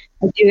 Sure. So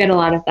I do get a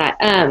lot of that.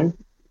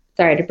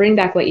 Sorry, to bring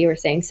back what you were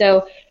saying.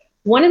 So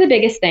one of the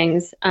biggest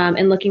things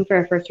in looking for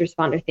a first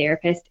responder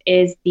therapist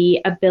is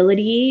the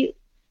ability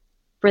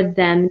for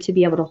them to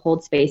be able to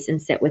hold space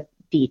and sit with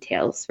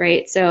details,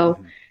 right? So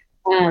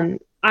Hmm.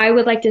 I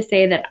would like to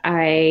say that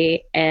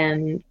I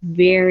am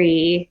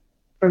very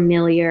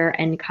familiar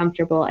and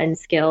comfortable and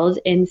skilled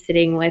in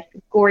sitting with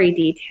gory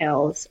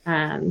details,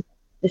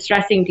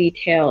 distressing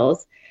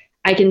details.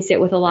 I can sit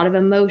with a lot of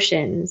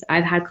emotions.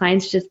 I've had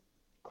clients just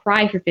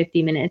cry for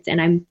 50 minutes and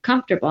I'm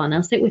comfortable and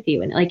I'll sit with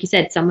you. And like you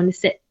said, someone to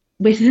sit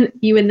with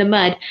you in the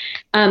mud.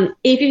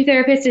 If your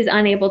therapist is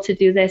unable to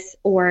do this,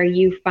 or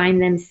you find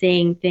them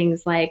saying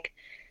things like,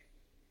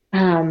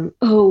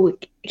 oh,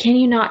 can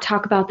you not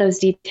talk about those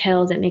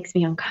details? It makes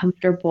me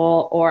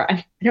uncomfortable. Or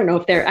I don't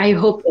know if I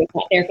hope there's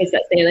not therapists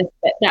that say this,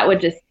 but that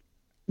would just,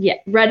 yeah,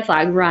 red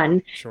flag,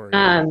 run. Sure.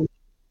 Yeah. Um,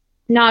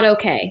 Not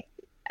okay.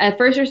 A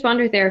first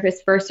responder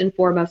therapist, first and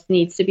foremost,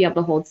 needs to be able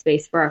to hold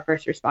space for our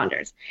first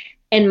responders.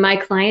 And my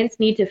clients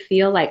need to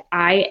feel like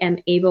I am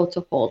able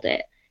to hold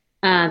it.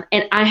 And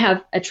I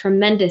have a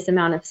tremendous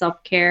amount of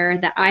self care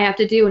that I have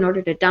to do in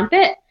order to dump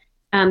it,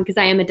 because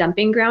I am a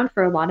dumping ground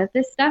for a lot of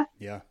this stuff.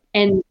 Yeah.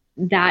 And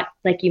that,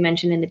 like you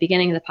mentioned in the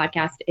beginning of the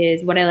podcast,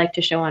 is what I like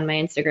to show on my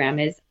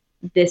Instagram is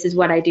this is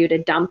what I do to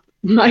dump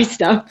my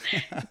stuff so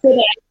that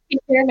I can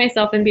take care of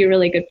myself and be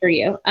really good for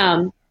you.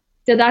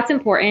 So that's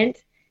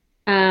important.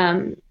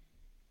 Um,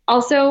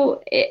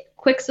 Also,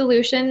 quick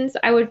solutions,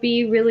 I would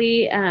be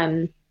really,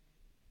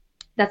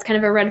 that's kind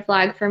of a red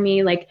flag for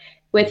me. Like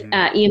with Hmm.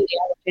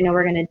 EMDR, which I know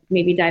we're going to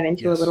maybe dive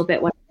into a little Yes.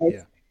 bit what it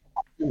is.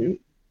 Yeah.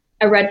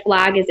 A red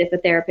flag is if a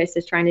therapist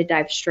is trying to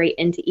dive straight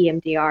into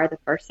EMDR the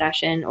first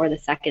session or the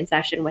second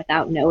session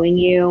without knowing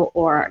you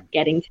or Hmm.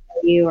 getting to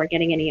know you or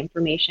getting any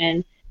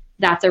information.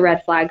 That's a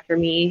red flag for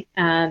me.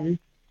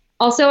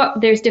 Also,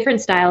 there's different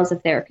styles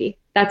of therapy.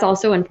 That's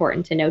also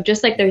important to know.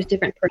 Just like Yeah. there's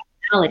different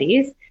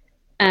personalities,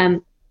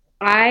 um,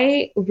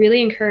 I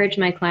really encourage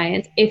my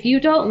clients, if you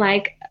don't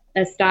like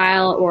a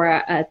style or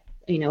a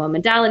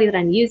modality that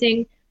I'm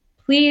using,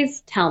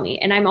 please tell me.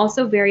 And I'm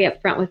also very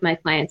upfront with my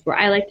clients where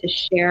I like to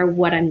share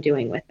what I'm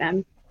doing with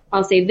them.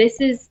 I'll say, this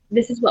is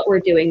what we're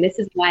doing. This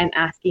is why I'm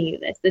asking you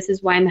this. This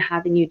is why I'm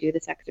having you do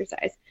this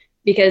exercise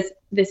because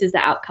this is the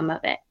outcome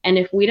of it. And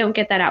if we don't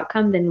get that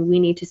outcome, then we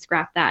need to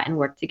scrap that and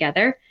work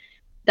together.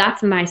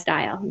 That's my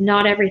style.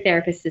 Not every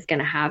therapist is going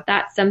to have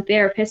that. Some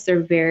therapists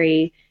are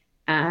very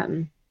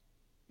um,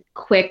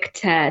 quick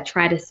to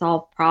try to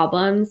solve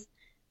problems.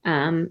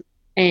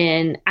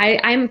 And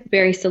I'm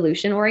very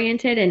solution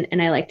oriented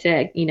and I like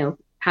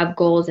to, have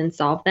goals and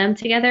solve them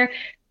together.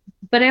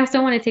 But I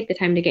also want to take the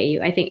time to get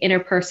you. I think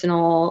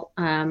interpersonal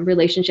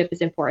relationship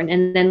is important.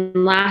 And then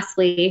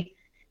lastly,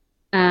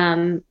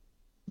 um,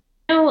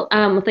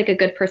 with like a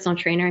good personal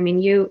trainer, I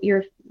mean, you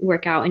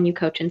work out and you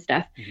coach and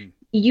stuff. Hmm.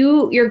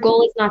 Your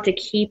goal is not to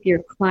keep your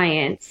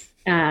clients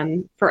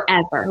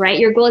forever, right?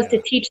 Your goal is to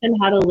Yeah. teach them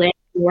how to live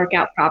and work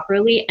out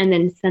properly and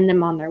then send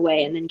them on their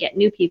way and then get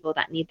new people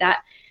that need that.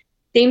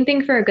 Same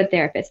thing for a good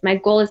therapist. My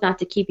goal is not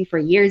to keep you for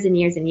years and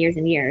years and years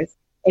and years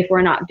if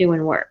we're not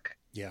doing work.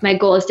 Yeah. My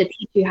goal is to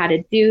teach you how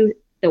to do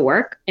the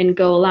work and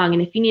go along.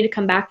 And if you need to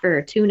come back for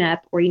a tune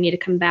up or you need to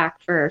come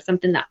back for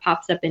something that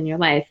pops up in your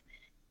life,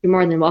 you're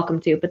more than welcome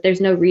to. But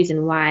there's no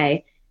reason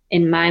why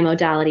in my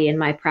modality, in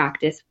my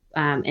practice,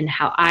 and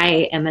how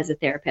I am as a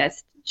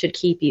therapist should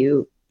keep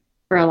you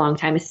for a long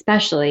time,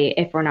 especially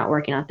if we're not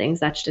working on things.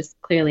 That's just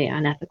clearly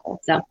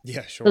unethical. So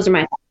Yeah, those sure. are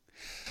my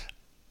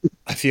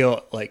I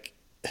feel like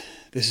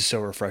this is so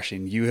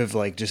refreshing. You have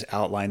like just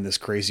outlined this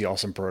crazy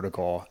awesome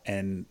protocol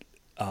and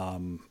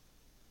um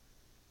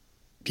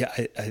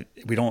yeah,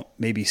 we don't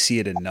maybe see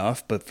it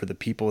enough, but for the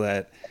people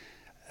that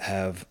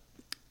have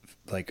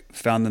like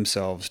found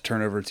themselves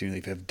turn over to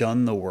leaf, have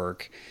done the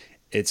work,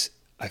 it's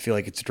I feel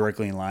like it's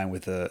directly in line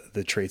with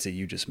the traits that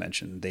you just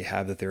mentioned. They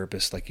have the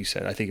therapist, like you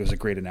said. I think it was a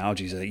great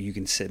analogy so that you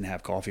can sit and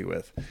have coffee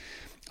with,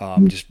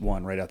 just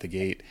one right out the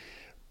gate.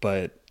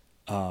 But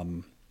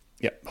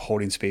yeah,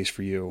 holding space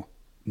for you,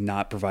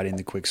 not providing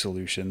the quick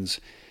solutions,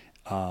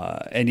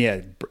 and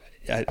yeah,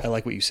 I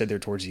like what you said there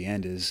towards the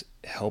end is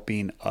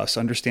helping us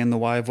understand the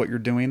why of what you're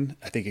doing.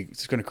 I think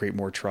it's going to create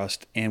more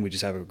trust, and we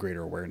just have a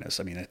greater awareness.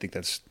 I mean, I think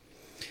that's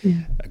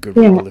yeah. a good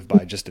rule to Yeah. live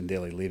by just in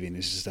daily living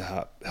is just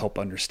to help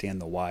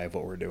understand the why of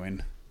what we're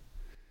doing.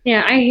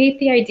 Yeah, I hate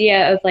the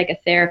idea of like a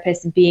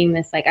therapist being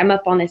this like I'm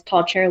up on this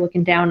tall chair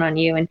looking down on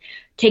you and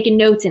taking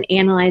notes and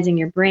analyzing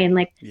your brain.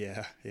 Like,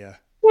 Yeah, yeah,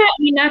 yeah, I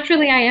mean,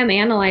 naturally I am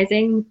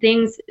analyzing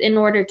things in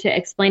order to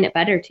explain it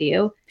better to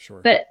you,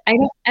 sure. but I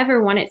don't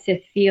ever want it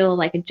to feel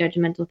like a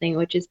judgmental thing,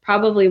 which is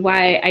probably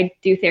why I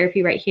do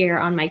therapy right here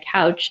on my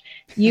couch.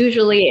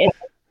 Usually it's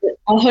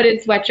a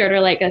hooded sweatshirt or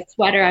like a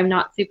sweater. I'm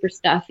not super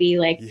stuffy.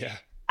 Like Yeah,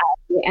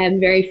 I'm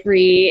very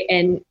free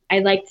and I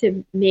like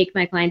to make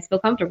my clients feel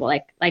comfortable.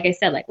 Like I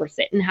said, like we're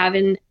sitting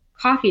having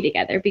coffee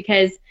together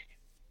because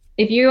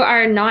if you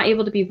are not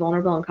able to be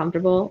vulnerable and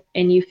comfortable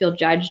and you feel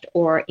judged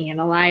or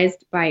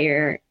analyzed by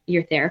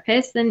your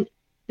therapist, then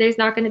there's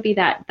not going to be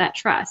that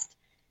trust.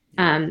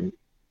 yeah, Um,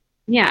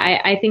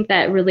 yeah, I think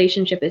that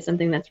relationship is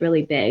something that's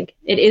really big.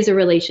 It is a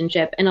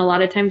relationship, and a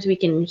lot of times we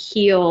can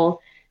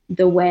heal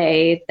the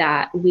way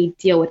that we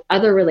deal with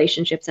other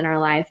relationships in our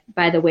life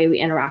by the way we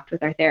interact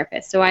with our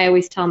therapist. So I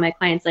always tell my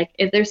clients, like,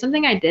 if there's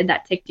something I did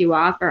that ticked you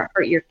off or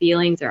hurt your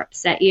feelings or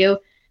upset you,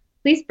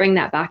 please bring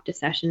that back to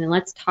session and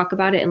let's talk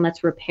about it and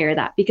let's repair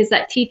that because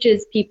that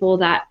teaches people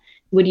that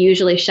would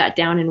usually shut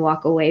down and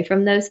walk away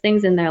from those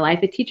things in their life.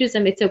 It teaches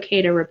them it's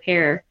okay to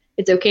repair.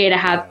 It's okay to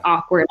have yeah.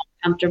 awkward,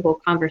 uncomfortable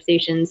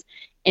conversations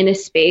in a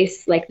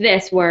space like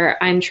this where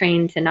I'm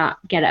trained to not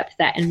get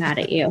upset and mad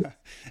at you.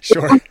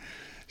 Sure,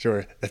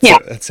 sure. Yeah.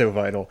 That's so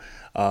vital.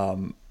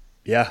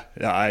 Yeah,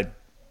 no, I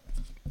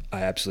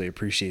absolutely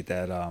appreciate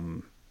that.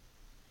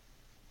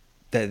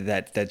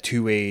 That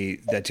two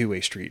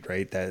way street,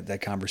 right?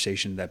 That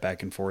conversation, that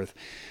back and forth,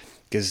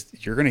 because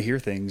you're going to hear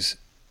things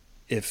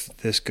if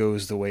this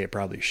goes the way it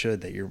probably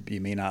should that you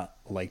may not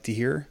like to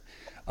hear,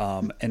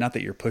 and not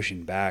that you're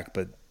pushing back,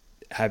 but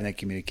having that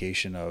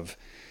communication of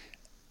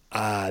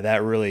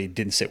that really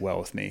didn't sit well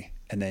with me,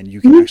 and then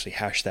you can Mhm. actually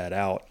hash that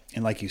out.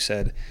 And like you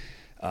said,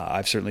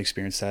 I've certainly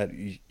experienced that.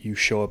 You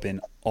show up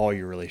in all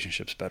your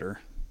relationships better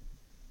Yeah.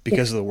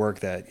 because of the work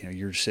that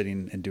you're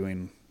sitting and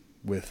doing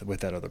with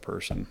that other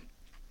person.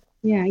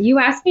 Yeah. You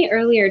asked me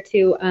earlier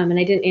too, and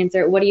I didn't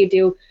answer. What do you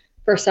do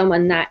for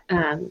someone that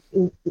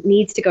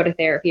needs to go to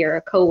therapy or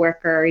a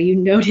coworker? Or you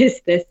notice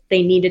this,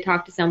 they need to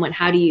talk to someone.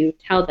 How do you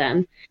tell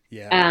them?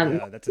 Yeah, Um,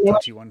 yeah, that's a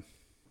touchy one.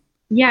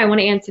 Yeah, I want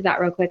to answer that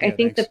real quick. I Yeah,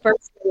 think the thanks.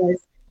 first one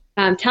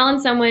is telling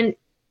someone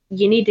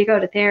you need to go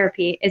to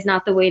therapy is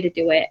not the way to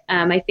do it.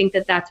 I think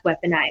that that's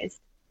weaponized,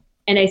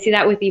 and I see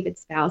that with even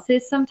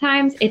spouses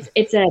sometimes.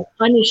 It's a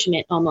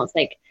punishment almost,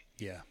 like,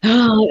 Yeah.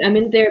 oh, I'm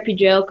in therapy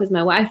jail because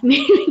my wife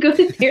made me go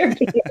to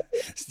therapy.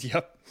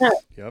 Yep. Uh,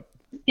 Yep.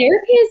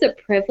 Therapy is a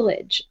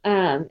privilege.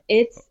 Oh,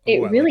 It I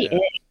like really that.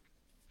 is.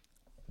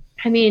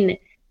 I mean,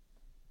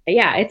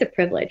 yeah, it's a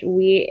privilege.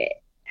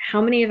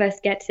 How many of us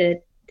get and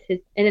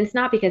it's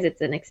not because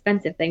it's an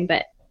expensive thing,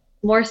 but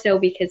more so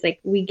because like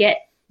we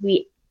get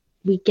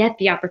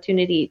the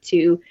opportunity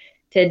to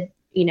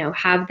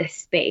have this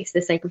space,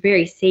 this like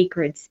very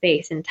sacred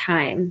space and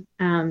time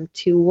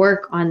to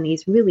work on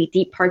these really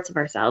deep parts of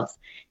ourselves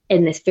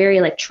in this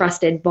very like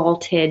trusted,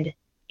 vaulted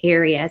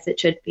area as it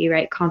should be,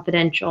 right?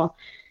 Confidential.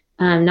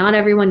 Not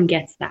everyone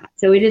gets that.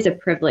 So it is a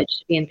privilege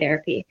to be in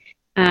therapy.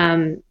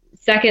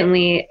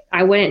 Secondly,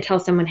 I wouldn't tell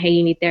someone, hey,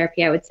 you need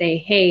therapy. I would say,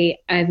 hey,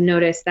 I've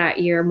noticed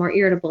that you're more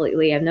irritable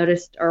lately. I've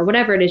noticed, or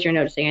whatever it is you're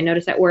noticing. I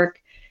noticed at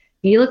work,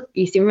 you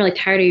seem really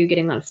tired. Are you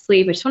getting a lot of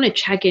sleep? I just want to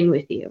check in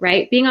with you,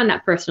 right? Being on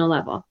that personal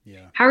level.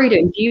 Yeah. How are you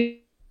doing? Do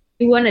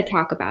you want to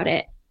talk about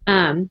it?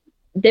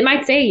 They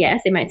might say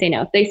yes. They might say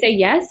no. If they say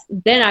yes,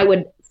 then I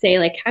would say,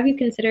 like, have you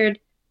considered,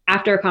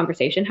 after a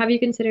conversation, have you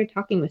considered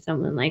talking with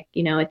someone? Like,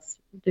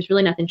 there's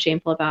really nothing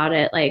shameful about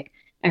it. Like,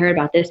 I heard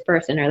about this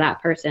person or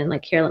that person.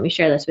 Like, here, let me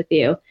share this with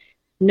you.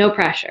 No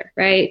pressure,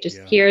 right? Just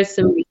here's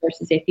some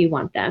resources if you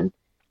want them.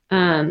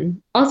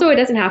 Also, it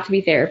doesn't have to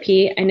be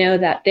therapy. I know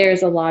that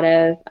there's a lot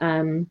of,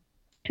 I'm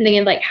thinking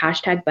of like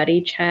hashtag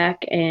buddy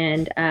check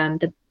and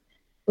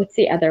what's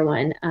the other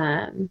one?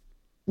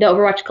 The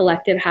Overwatch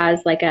Collective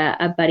has like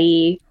a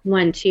buddy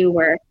one too,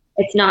 where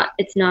it's not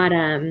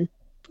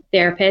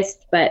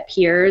therapists, but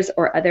peers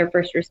or other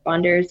first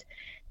responders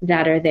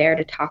that are there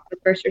to talk with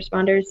first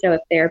responders. So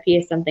if therapy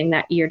is something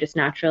that you're just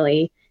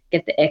naturally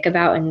get the ick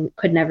about and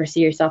could never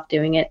see yourself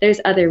doing it,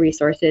 there's other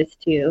resources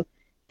to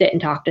sit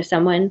and talk to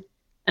someone.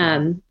 But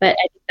I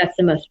think that's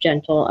the most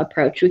gentle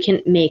approach. We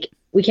can't make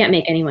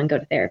anyone go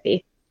to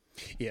therapy.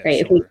 Yeah,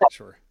 right?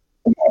 Sure.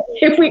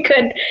 If we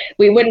could,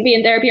 we wouldn't be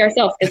in therapy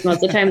ourselves because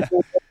most of the time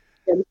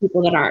they're the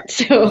people that aren't.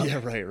 So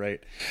Yeah,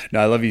 right. No,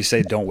 I love you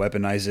say don't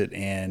weaponize it,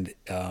 and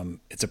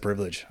it's a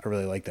privilege. I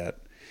really like that.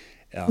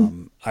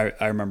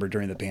 I remember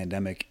during the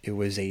pandemic, it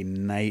was a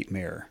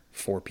nightmare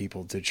for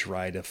people to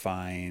try to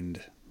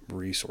find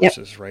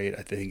resources, right?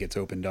 I think it's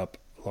opened up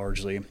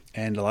largely,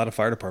 and a lot of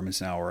fire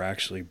departments now are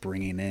actually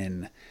bringing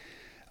in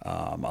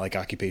like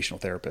occupational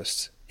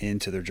therapists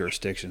into their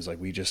jurisdictions. Like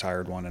we just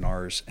hired one in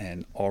ours,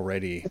 and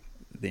already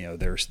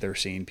they're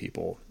seeing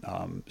people.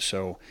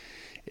 So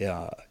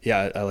I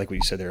like what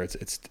you said there.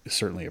 It's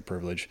certainly a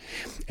privilege.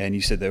 And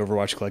you said the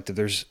Overwatch Collective.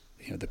 There's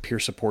the peer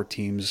support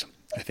teams.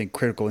 I think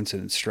critical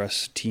incident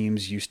stress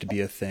teams used to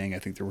be a thing. I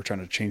think they were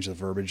trying to change the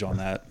verbiage on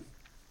that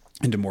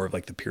into more of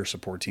like the peer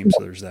support team.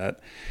 So there's that.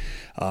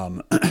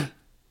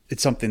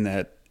 It's something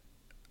that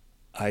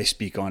I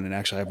speak on, and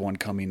actually I have one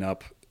coming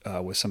up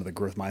with some of the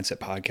growth mindset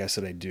podcasts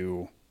that I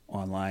do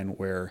online,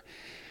 where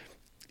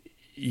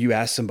you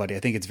ask somebody. I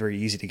think it's very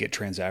easy to get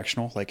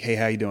transactional, like, "Hey,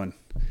 how you doing?"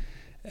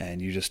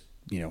 And you just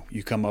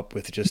you come up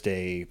with just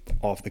a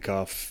off the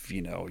cuff.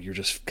 You're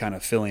just kind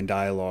of filling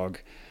dialogue.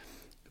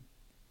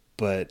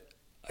 But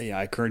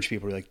I encourage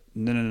people to be like,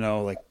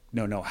 no, like,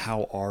 no,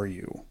 how are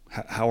you?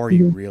 How are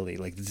you really?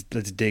 Like,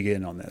 let's dig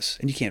in on this.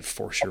 And you can't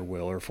force your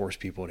will or force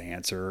people to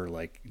answer. Or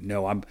like,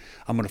 no, I'm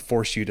going to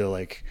force you to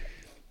like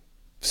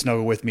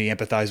snuggle with me,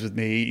 empathize with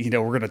me.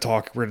 We're going to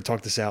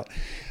talk this out.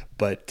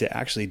 But to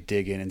actually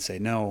dig in and say,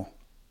 no,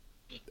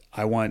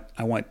 I want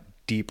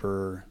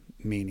deeper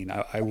meaning.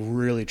 I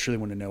really truly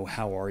want to know,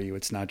 how are you?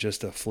 It's not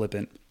just a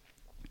flippant,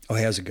 oh,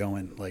 hey, how's it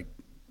going? Like,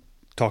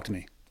 talk to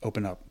me,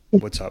 open up,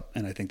 what's up?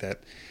 And I think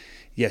that,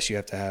 yes, you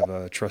have to have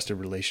a trusted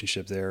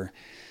relationship there.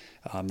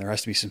 There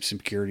has to be some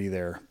security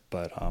there,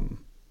 but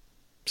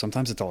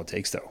sometimes it's all it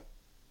takes, though.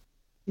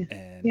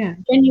 Yeah.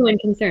 Genuine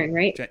concern,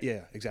 right?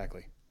 Yeah,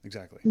 exactly.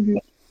 Mm-hmm.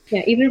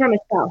 Yeah, even from a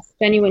spouse,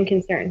 genuine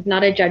concern,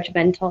 not a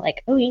judgmental,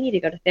 like, oh, you need to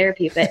go to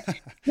therapy, but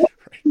what's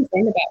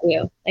concerned about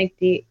you?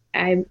 Like,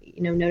 I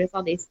notice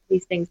all these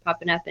things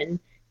popping up, and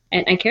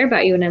I care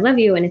about you, and I love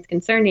you, and it's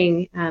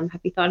concerning. Have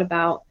you thought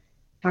about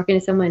talking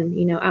to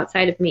someone,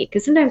 outside of me?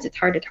 Because sometimes it's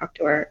hard to talk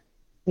to our,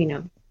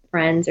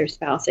 friends or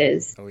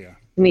spouses. Oh yeah.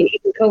 I mean,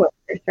 even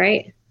coworkers,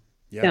 right?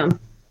 Yeah. So.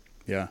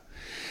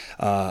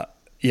 Yeah.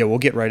 We'll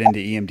get right into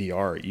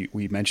EMDR.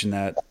 We mentioned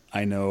that.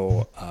 I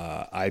know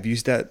I've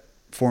used that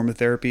form of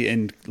therapy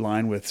in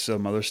line with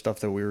some other stuff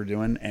that we were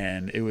doing,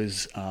 and it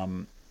was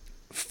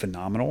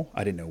phenomenal.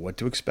 I didn't know what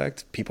to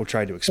expect. People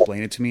tried to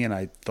explain it to me, and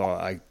I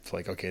thought,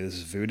 okay, this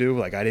is voodoo.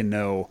 Like, I didn't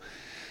know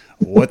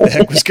what the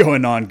heck was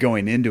going on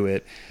going into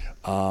it.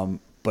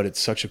 But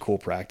it's such a cool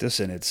practice,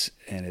 and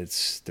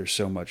there's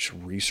so much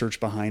research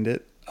behind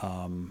it.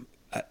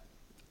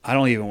 I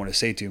don't even want to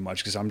say too much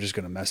because I'm just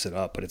going to mess it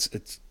up, but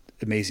it's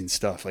amazing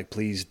stuff. Like,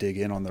 please dig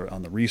in on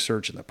the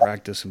research and the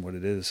practice and what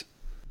it is.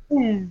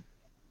 Yeah.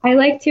 I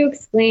like to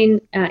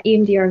explain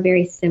EMDR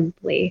very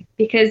simply,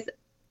 because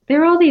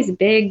there are all these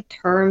big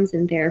terms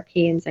in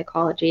therapy and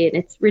psychology, and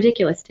it's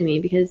ridiculous to me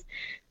because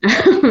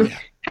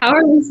how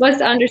are we supposed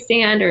to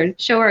understand or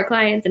show our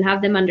clients and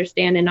have them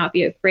understand and not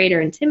be afraid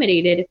or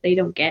intimidated if they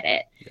don't get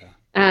it?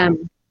 Yeah.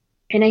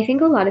 And I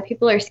think a lot of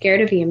people are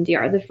scared of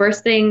EMDR. The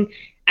first thing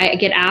I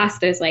get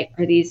asked is like,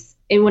 are these,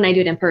 and when I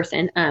do it in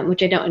person,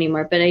 which I don't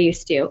anymore, but I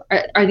used to,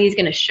 are these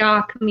going to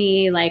shock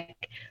me?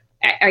 Like,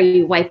 are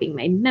you wiping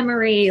my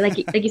memory? Like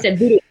you said,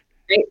 voodoo,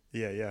 right?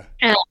 Yeah.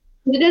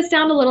 It does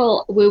sound a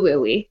little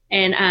woo-woo-y.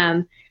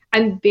 And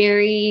I'm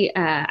very,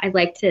 I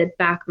like to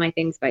back my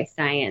things by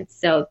science.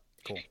 So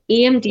Cool.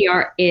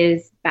 EMDR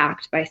is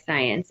backed by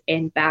science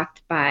and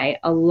backed by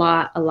a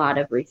lot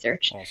of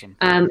research. Awesome.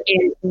 And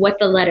what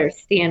the letters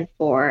stand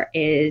for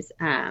is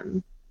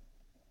EMDR.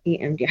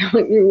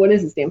 What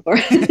does it stand for?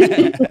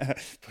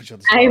 Put you on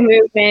the Eye spot.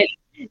 movement,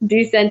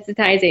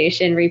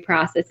 desensitization,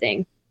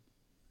 reprocessing.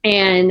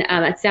 And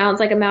it sounds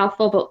like a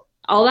mouthful, but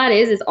all that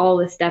is all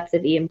the steps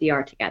of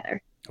EMDR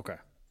together. Okay.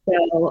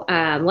 So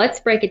let's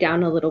break it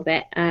down a little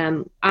bit.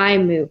 Eye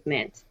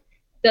movement.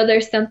 So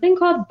there's something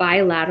called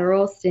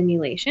bilateral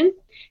stimulation.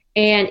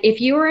 And if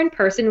you were in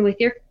person with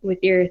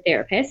your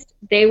therapist,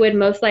 they would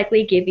most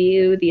likely give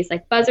you these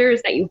like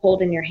buzzers that you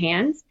hold in your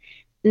hands,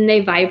 and they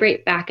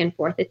vibrate back and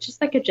forth. It's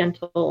just like a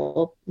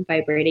gentle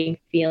vibrating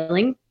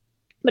feeling,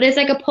 but it's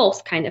like a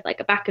pulse, kind of like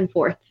a back and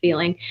forth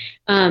feeling.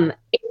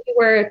 If you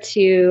were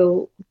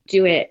to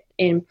do it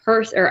in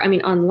person, or I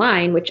mean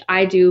online, which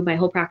I do, my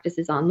whole practice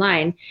is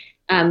online,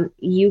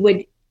 you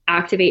would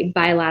activate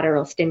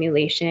bilateral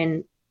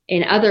stimulation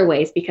in other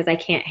ways because I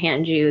can't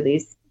hand you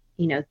these,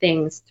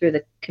 things through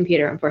the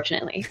computer,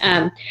 unfortunately.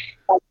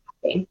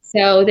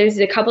 So there's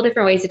a couple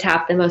different ways to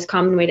tap. The most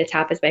common way to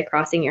tap is by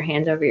crossing your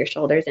hands over your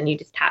shoulders and you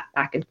just tap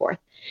back and forth.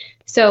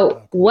 So Oh,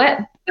 cool. what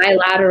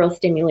bilateral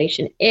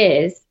stimulation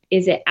is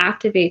it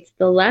activates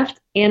the left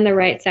and the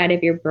right side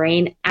of your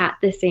brain at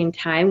the same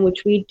time,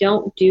 which we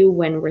don't do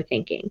when we're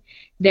thinking.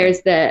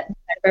 There's the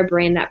side of our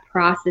brain that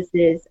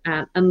processes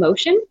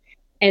emotion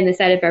and the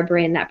side of our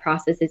brain that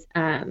processes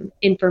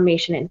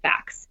information and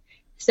facts.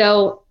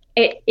 So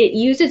it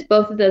uses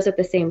both of those at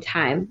the same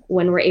time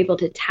when we're able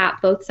to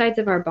tap both sides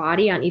of our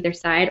body on either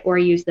side or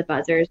use the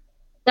buzzers.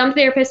 Some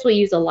therapists will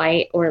use a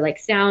light or like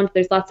sound.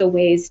 There's lots of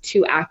ways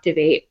to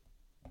activate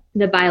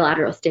the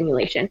bilateral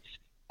stimulation.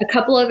 A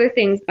couple other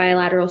things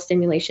bilateral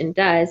stimulation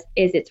does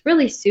is it's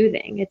really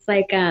soothing. It's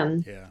like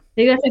Yeah.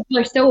 maybe that's like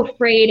people are so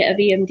afraid of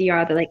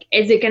EMDR. They're like,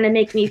 is it going to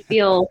make me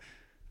feel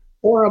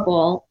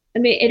horrible? I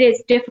mean, it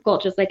is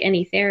difficult, just like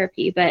any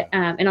therapy, but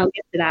Yeah. and I'll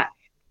get to that.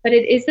 But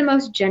it is the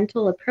most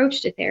gentle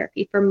approach to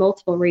therapy for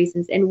multiple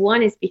reasons. And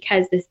one is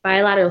because this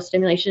bilateral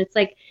stimulation, it's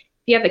like if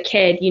you have a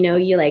kid,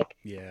 you like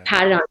Yeah.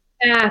 pat it on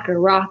the back or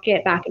rock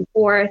it back and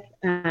forth,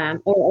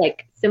 or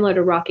like similar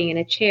to rocking in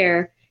a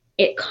chair,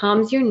 it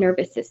calms your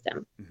nervous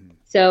system. Hmm.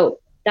 So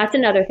that's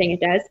another thing it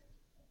does.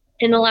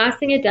 And the last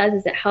thing it does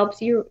is it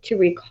helps you to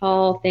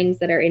recall things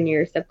that are in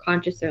your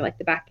subconscious or like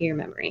the back of your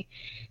memory.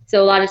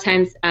 So a lot of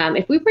times,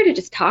 if we were to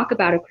just talk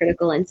about a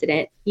critical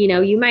incident,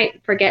 you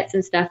might forget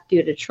some stuff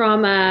due to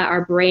trauma.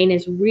 Our brain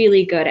is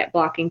really good at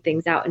blocking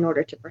things out in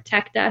order to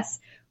protect us,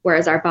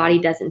 whereas our body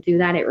doesn't do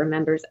that. It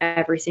remembers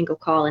every single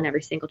call and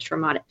every single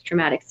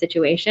traumatic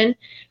situation.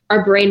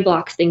 Our brain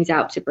blocks things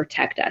out to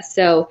protect us.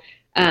 So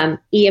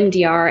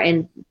EMDR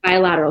and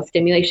bilateral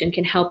stimulation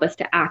can help us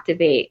to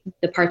activate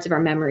the parts of our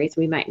memories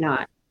we might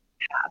not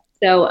have.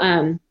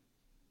 So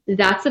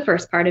that's the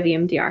first part of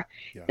EMDR.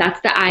 Yeah. That's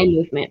the eye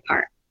movement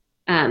part.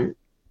 Um,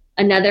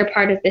 Another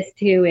part of this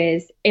too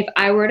is if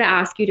I were to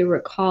ask you to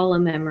recall a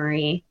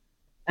memory,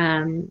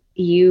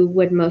 you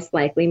would most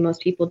likely,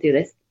 most people do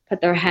this, put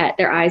their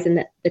eyes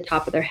in the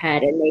top of their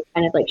head and they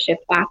kind of like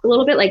shift back a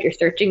little bit, like you're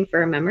searching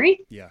for a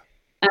memory. Yeah.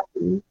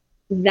 Um,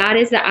 that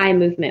is the eye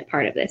movement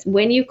part of this.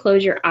 When you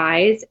close your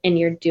eyes and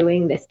you're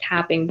doing this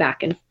tapping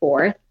back and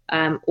forth,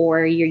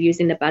 or you're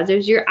using the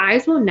buzzers, your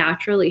eyes will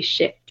naturally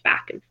shift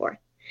back and forth.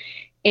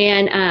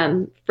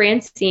 And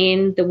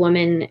Francine, the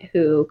woman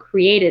who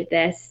created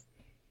this,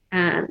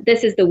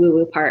 this is the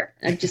woo-woo part.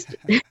 Just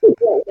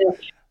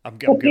I'm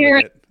good with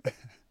it.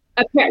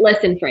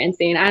 listen,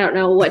 Francine, I don't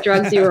know what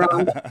drugs you were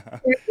on,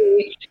 but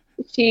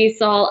she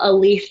saw a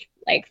leaf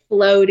like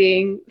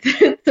floating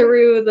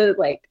through the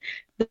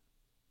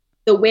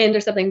wind or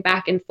something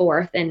back and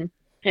forth. And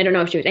I don't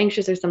know if she was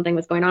anxious or something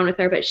was going on with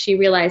her, but she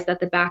realized that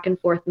the back and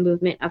forth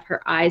movement of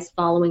her eyes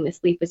following the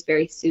sleep was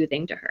very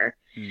soothing to her.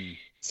 Mm.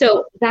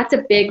 So that's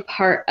a big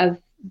part of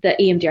the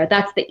EMDR.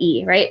 That's the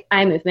E, right?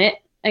 Eye movement.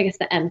 I guess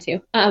the M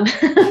too.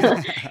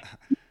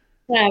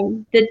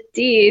 The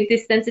D,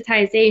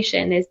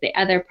 desensitization, is the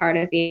other part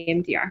of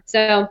EMDR.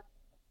 So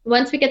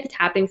once we get the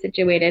tapping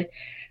situated,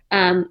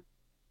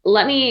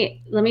 let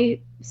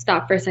me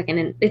stop for a second.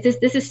 And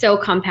this is so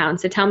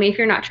compound. So tell me if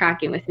you're not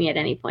tracking with me at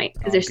any point,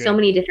 because Oh, I'm there's so good.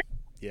 many different.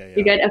 Yeah. You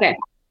Yeah. good? Okay.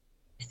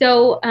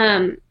 So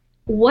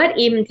what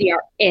EMDR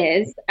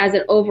is, as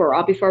an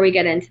overall, before we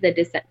get into the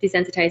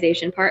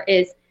desensitization part,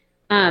 is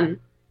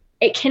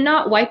it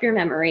cannot wipe your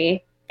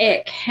memory.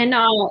 It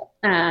cannot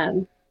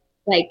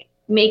like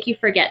make you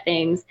forget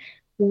things.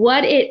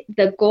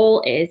 The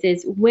goal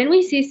is when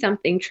we see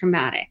something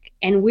traumatic,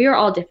 and we're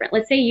all different.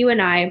 Let's say you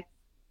and I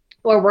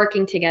were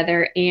working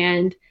together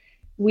and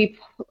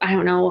I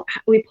don't know,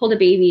 we pulled a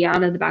baby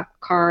out of the back of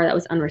the car that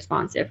was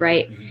unresponsive,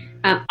 right? Hmm.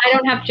 I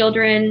don't have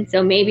children,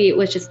 so maybe it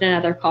was just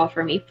another call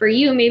for me. For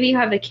you, maybe you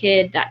have a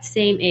kid that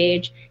same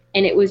age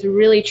and it was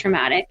really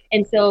traumatic.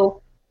 And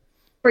so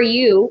for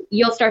you,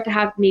 you'll start to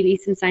have maybe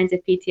some signs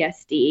of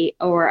PTSD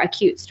or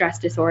acute stress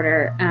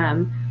disorder,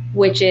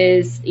 which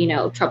is,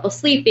 trouble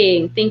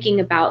sleeping, thinking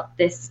about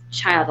this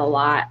child a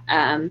lot,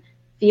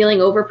 feeling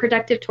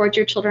overprotective towards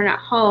your children at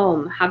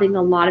home, having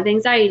a lot of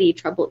anxiety,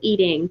 trouble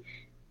eating,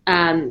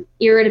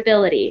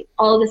 irritability,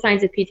 all of the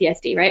signs of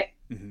PTSD, right?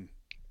 Mm-hmm.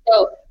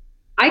 So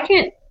I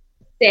can't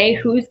say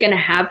who's going to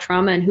have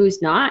trauma and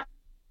who's not.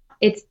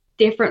 It's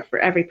different for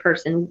every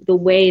person, the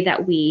way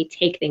that we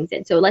take things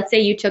in. So let's say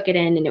you took it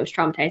in and it was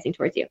traumatizing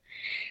towards you.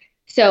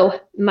 So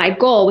my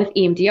goal with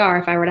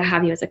EMDR, if I were to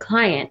have you as a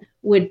client,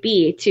 would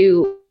be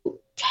to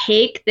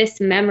take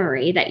this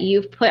memory that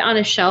you've put on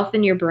a shelf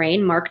in your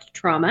brain marked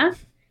trauma,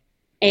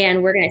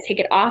 and we're going to take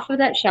it off of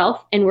that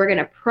shelf and we're going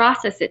to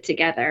process it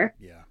together.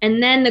 Yeah.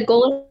 And then the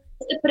goal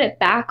is to put it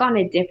back on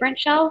a different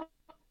shelf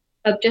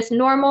of just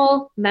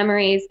normal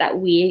memories that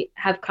we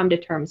have come to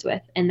terms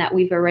with and that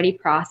we've already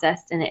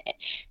processed. And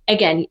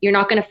again, you're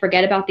not going to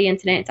forget about the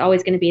incident. It's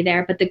always going to be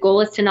there. But the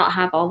goal is to not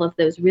have all of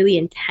those really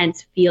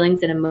intense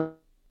feelings and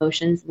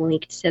emotions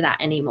linked to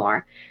that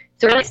anymore.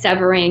 So we're like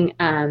severing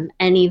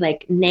any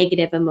like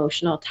negative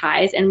emotional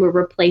ties, and we're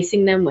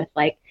replacing them with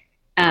like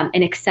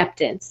an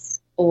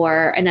acceptance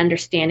or an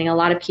understanding. A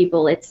lot of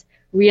people, it's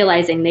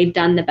realizing they've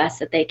done the best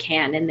that they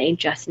can and they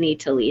just need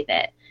to leave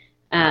it.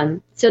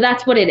 So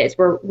that's what it is.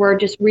 We're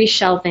just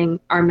reshelving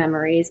our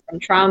memories from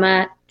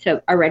trauma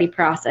to already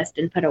processed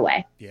and put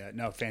away. Yeah,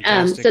 no,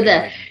 fantastic. So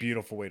Like,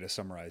 beautiful way to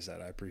summarize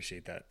that. I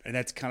appreciate that. And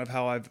that's kind of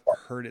how I've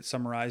heard it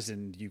summarized,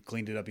 and you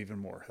cleaned it up even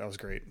more. That was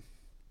great.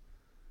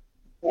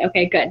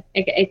 Okay, good.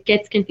 It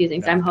gets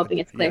confusing, so I'm hoping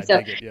it's clear.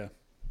 Yeah, so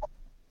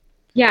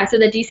yeah, so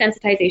the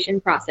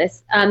desensitization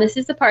process. This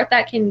is the part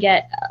that can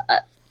get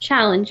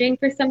challenging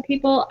for some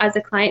people as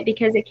a client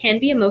because it can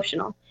be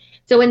emotional.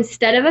 So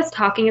instead of us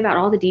talking about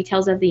all the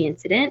details of the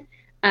incident,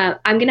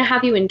 I'm going to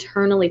have you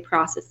internally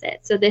process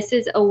it. So this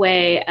is a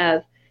way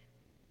of,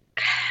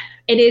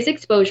 it is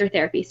exposure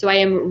therapy. So I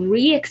am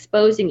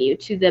re-exposing you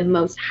to the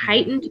most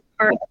heightened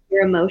part of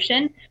your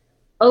emotion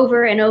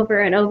over and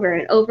over and over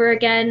and over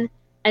again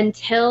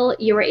until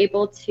you are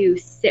able to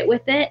sit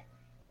with it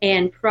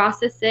and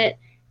process it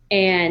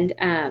and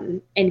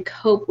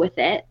cope with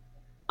it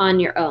on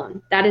your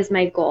own. That is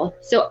my goal.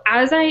 So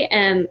as I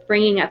am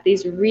bringing up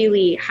these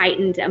really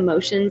heightened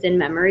emotions and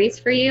memories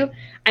for you,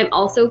 I'm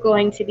also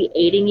going to be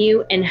aiding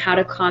you in how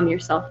to calm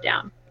yourself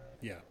down.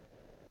 Yeah.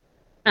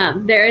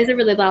 There is a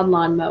really loud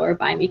lawnmower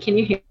by me. Can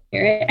you hear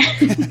it?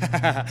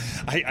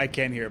 I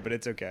can hear it, but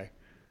it's okay.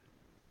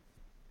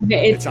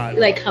 Okay, it's not,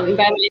 like coming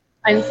by me.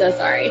 I'm so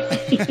sorry.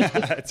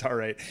 It's all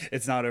right.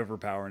 It's not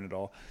overpowering at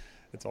all.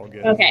 It's all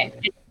good. Okay.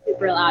 It's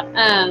super loud.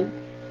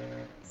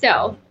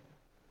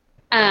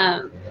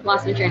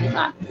 Lost my train of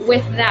thought.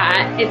 With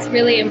that, it's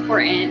really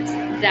important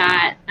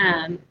that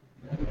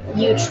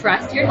you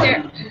trust your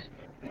therapist.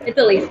 It's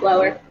a leaf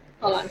blower.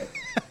 Hold on.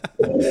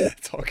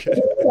 It's all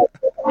good.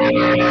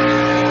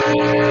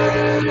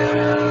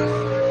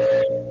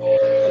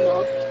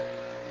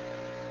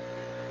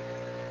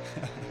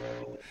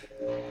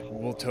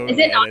 We'll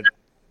totally edit.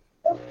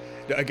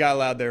 I got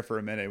loud there for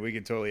a minute. We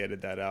can totally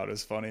edit that out.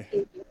 It's funny.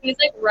 He's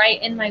like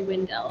right in my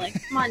window. Like,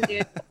 come on,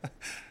 dude.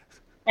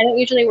 I don't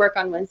usually work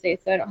on Wednesdays,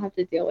 so I don't have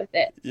to deal with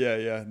it.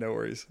 Yeah, no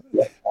worries.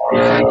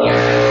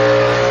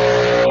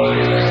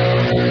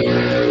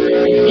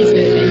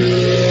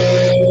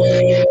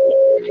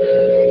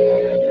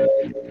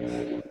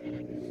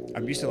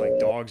 I'm used to like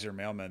dogs or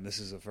mailmen. This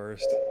is a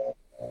first.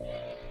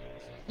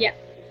 Yeah.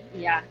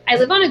 I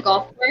live on a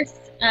golf course,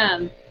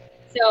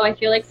 so I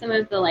feel like some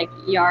of the like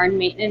yard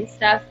maintenance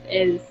stuff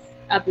is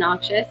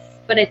obnoxious,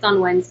 but it's on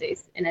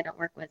Wednesdays, and I don't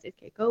work Wednesdays.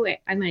 Okay, go away.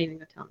 I might even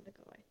go tell him to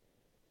go away.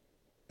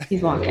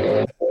 He's walking.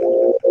 It's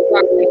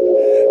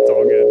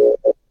all good.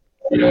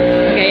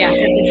 Okay, yeah,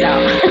 check this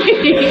out.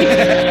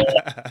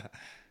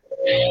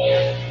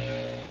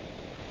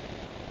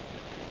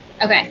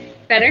 Okay,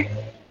 better?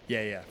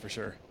 Yeah, for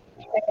sure.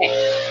 Okay,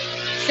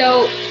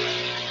 so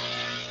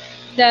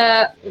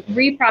the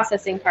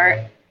reprocessing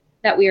part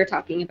that we were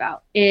talking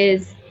about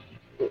is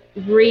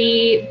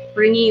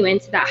bringing you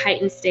into that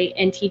heightened state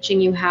and teaching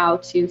you how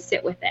to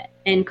sit with it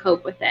and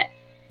cope with it.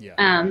 Yeah.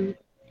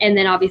 And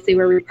then obviously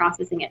we're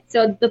reprocessing it.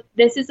 So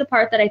this is the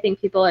part that I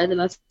think people are the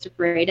most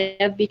afraid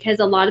of because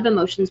a lot of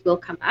emotions will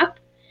come up.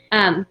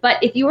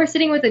 But if you are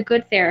sitting with a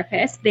good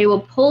therapist, they will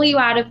pull you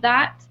out of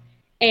that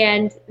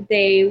and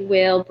they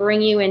will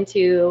bring you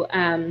into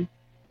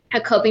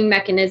a coping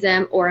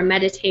mechanism or a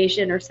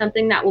meditation or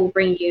something that will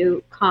bring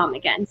you calm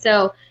again.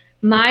 So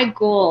my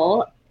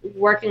goal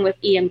working with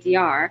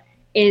EMDR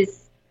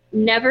is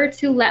never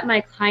to let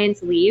my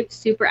clients leave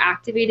super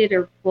activated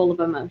or full of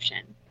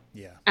emotion.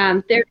 Yeah.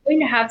 They're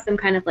going to have some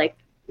kind of like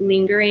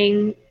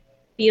lingering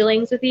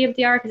feelings with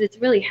EMDR because it's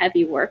really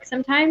heavy work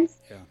sometimes.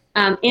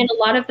 Yeah. And a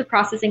lot of the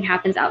processing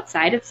happens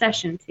outside of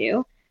session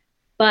too.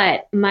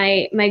 But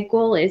my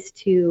goal is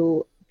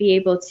to be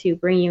able to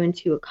bring you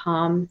into a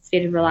calm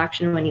state of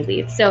relaxation when you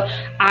leave. So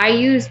I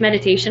use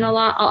meditation a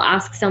lot. I'll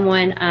ask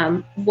someone,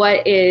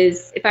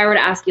 if I were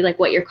to ask you like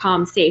what your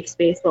calm, safe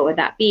space, what would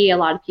that be? A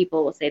lot of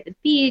people will say the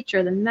beach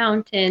or the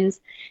mountains,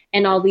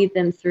 and I'll lead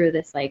them through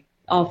this like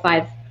all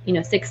five,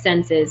 6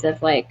 senses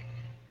of like,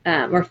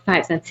 or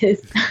 5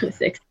 senses,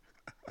 6,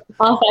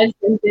 all five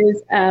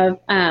senses of,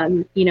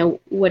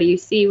 what do you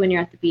see when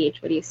you're at the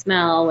beach? What do you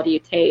smell? What do you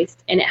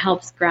taste? And it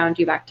helps ground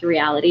you back to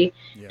reality.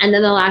 Yeah. And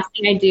then the last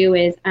thing I do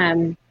is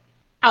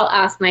I'll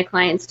ask my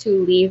clients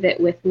to leave it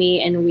with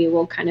me, and we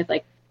will kind of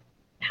like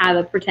have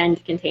a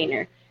pretend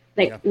container.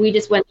 Like Yeah. we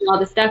just went through all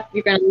the stuff.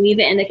 You're going to leave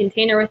it in the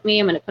container with me.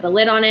 I'm going to put a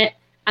lid on it.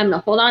 I'm going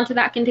to hold on to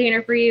that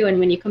container for you. And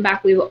when you come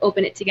back, we will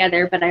open it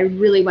together. But I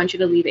really want you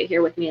to leave it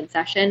here with me in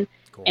session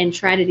Cool. and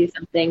try to do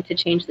something to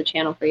change the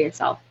channel for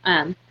yourself.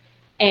 And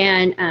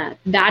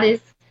that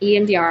is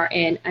EMDR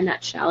in a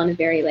nutshell, in a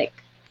very like,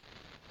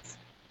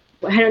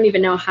 I don't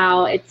even know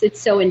how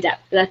it's so in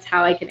depth. That's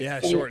how I can Yeah,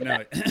 explain sure. it the No,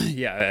 best.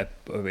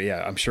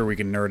 yeah. I'm sure we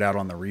can nerd out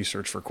on the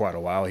research for quite a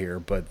while here,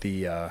 but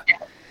the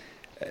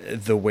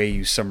way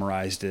you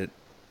summarized it,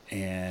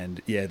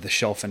 and yeah, the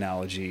shelf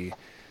analogy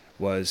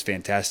was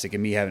fantastic.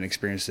 And me having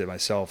experienced it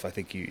myself, I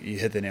think you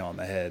hit the nail on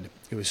the head.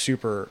 It was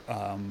super,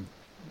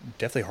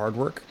 definitely hard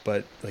work,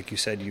 but like you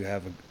said, you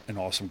have an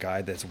awesome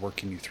guide that's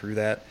working you through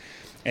that.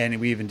 And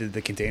we even did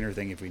the container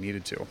thing if we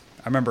needed to.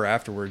 I remember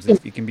afterwards,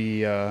 it can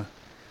be, it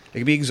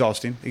can be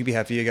exhausting. It can be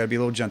heavy. You got to be a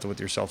little gentle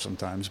with yourself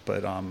sometimes,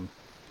 but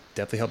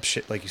definitely helps,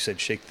 like you said,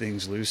 shake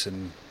things loose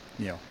and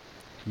you know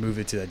move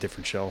it to that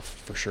different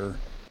shelf for sure.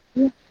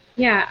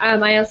 Yeah,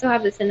 I also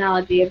have this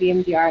analogy of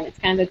EMDR, and it's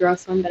kind of a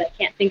gross one, but I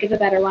can't think of a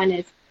better one.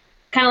 It's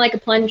kind of like a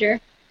plunger.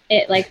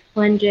 It like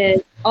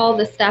plunges all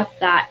the stuff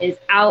that is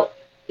out,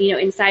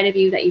 inside of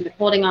you that you've been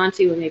holding on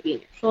to, and maybe in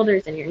your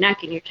shoulders and your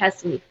neck and your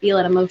chest, and you feel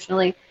it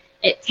emotionally.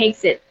 It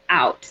takes it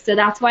out. So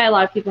that's why a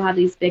lot of people have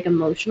these big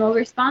emotional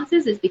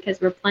responses, is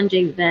because we're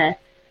plunging the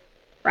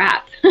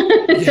crap,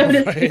 Yeah, so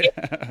to right. speak,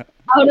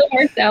 out of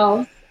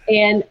ourselves,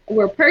 and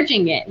we're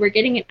purging it. We're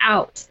getting it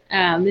out.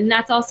 And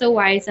that's also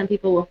why some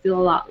people will feel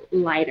a lot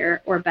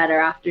lighter or better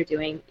after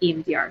doing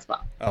EMDR as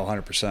well. Oh,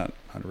 100%.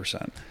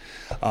 100%.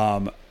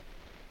 Um,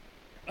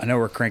 I know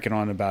we're cranking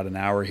on about an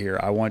hour here.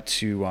 I want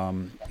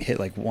to hit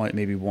like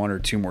maybe one or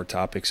two more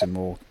topics, and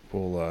we'll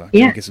kind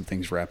Yeah. of get some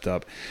things wrapped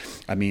up.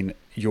 I mean,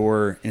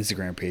 your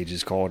Instagram page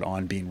is called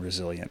On Being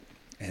Resilient,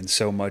 and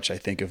so much I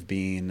think of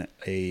being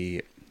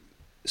a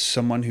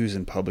someone who's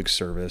in public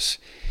service.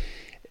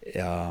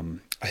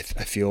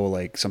 I feel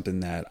like something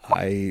that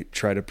I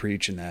try to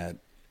preach and that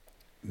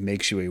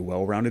makes you a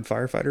well-rounded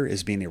firefighter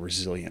is being a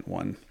resilient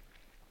one.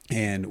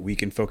 And we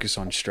can focus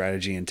on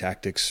strategy and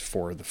tactics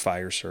for the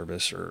fire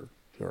service or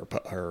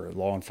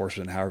law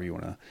enforcement, however you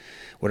want to,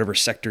 whatever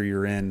sector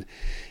you're in.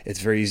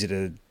 It's very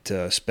easy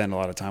to spend a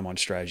lot of time on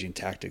strategy and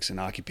tactics and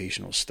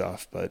occupational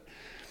stuff, but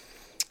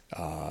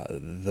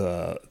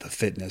the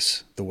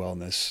fitness, the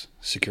wellness,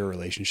 secure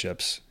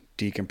relationships,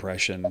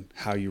 decompression,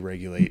 how you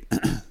regulate,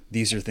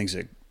 these are things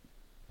that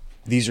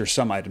these are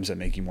some items that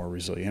make you more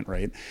resilient,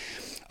 right?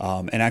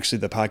 And actually,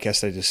 the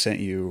podcast I just sent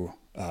you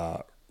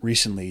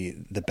recently,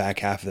 the back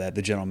half of that,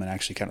 the gentleman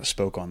actually kind of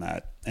spoke on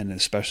that. And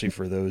especially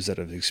for those that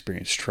have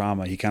experienced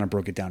trauma, he kind of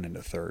broke it down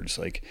into thirds.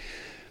 Like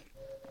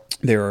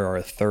there are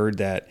a third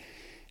that,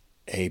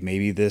 hey,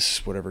 maybe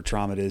this, whatever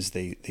trauma it is,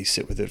 they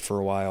sit with it for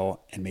a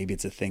while, and maybe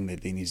it's a thing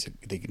that they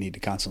need to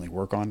constantly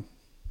work on.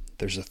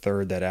 There's a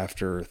third that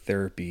after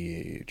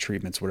therapy,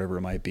 treatments, whatever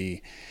it might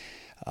be,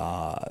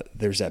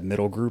 there's that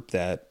middle group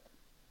that,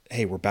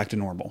 hey, we're back to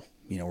normal.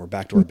 We're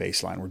back to our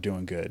baseline. We're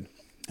doing good.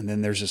 And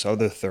then there's this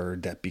other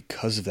third that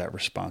because of that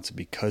response,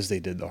 because they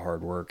did the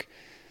hard work,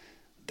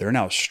 they're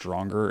now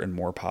stronger and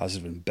more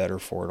positive and better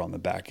for it on the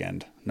back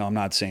end. Now, I'm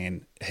not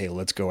saying, hey,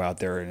 let's go out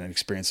there and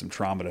experience some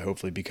trauma to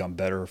hopefully become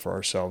better for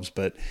ourselves.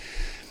 But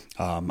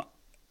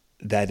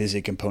that is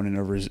a component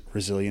of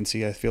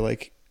resiliency, I feel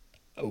like.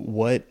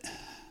 What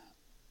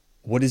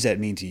does that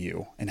mean to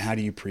you? And how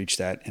do you preach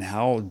that? And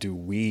how do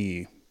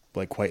we,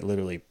 like quite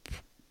literally,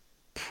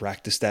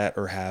 practice that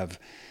or have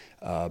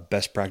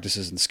best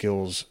practices and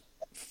skills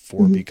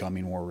for Mm-hmm.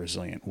 becoming more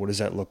resilient? What does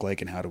that look like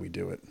and how do we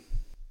do it?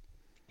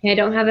 I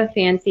don't have a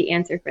fancy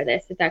answer for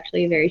this. It's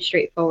actually a very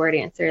straightforward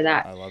answer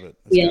that I love it.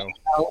 Let's we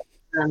go.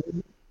 know.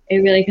 It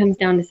really comes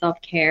down to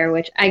self-care,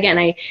 which again,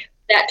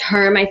 that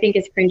term I think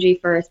is cringy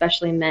for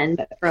especially men,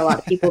 but for a lot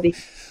of people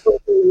because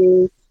it's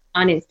used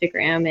on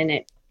Instagram,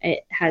 and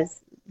it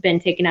has been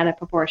taken out of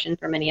proportion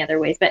for many other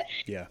ways. But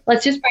Yeah.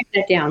 let's just break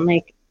that down.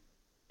 Like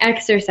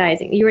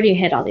exercising, you already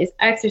hit all these: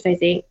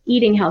 exercising,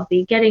 eating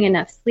healthy, getting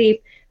enough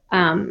sleep,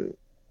 um,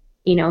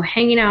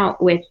 hanging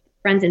out with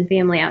friends and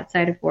family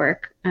outside of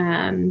work,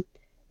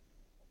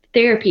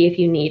 therapy if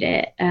you need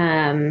it,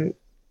 you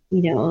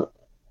know,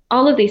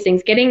 all of these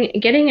things.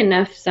 Getting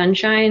enough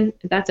sunshine,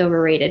 that's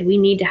overrated. We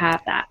need to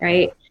have that, Uh,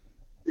 right?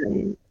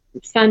 Um,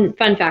 fun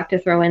fact to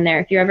throw in there: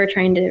 if you're ever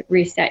trying to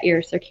reset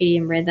your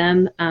circadian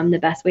rhythm, the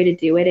best way to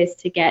do it is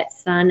to get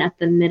sun at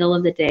the middle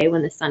of the day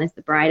when the sun is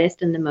the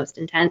brightest and the most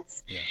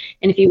intense. yeah.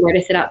 And if you were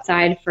to sit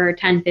outside for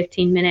 10,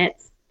 15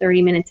 minutes,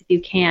 30 minutes if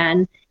you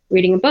can,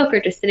 reading a book or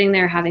just sitting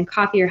there having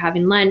coffee or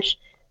having lunch,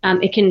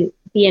 it can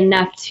be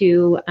enough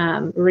to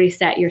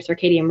reset your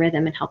circadian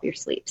rhythm and help your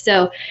sleep.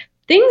 So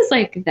things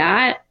like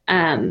that,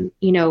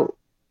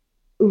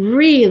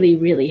 really,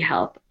 really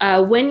help.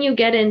 When you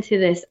get into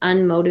this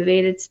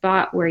unmotivated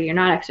spot where you're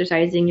not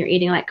exercising, you're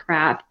eating like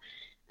crap,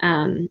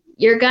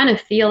 you're going to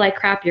feel like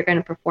crap. You're going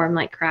to perform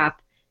like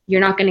crap.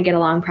 You're not going to get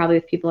along probably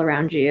with people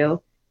around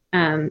you.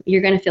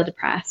 You're going to feel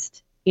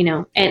depressed,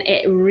 and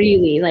it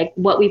really, like,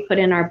 what we put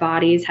in our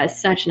bodies has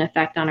such an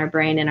effect on our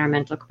brain and our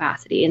mental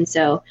capacity. And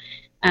so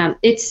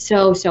it's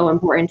so, so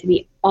important to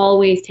be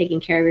always taking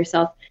care of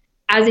yourself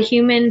as a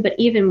human, but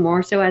even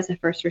more so as a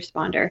first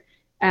responder.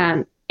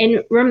 And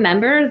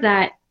remember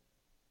that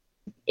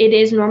it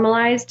is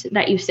normalized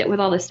that you sit with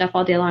all this stuff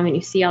all day long and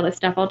you see all this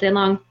stuff all day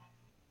long,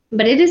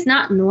 but it is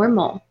not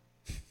normal,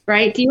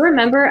 right? Do you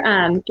remember,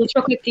 just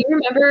real quick, do you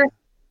remember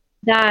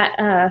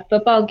that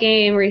football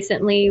game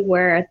recently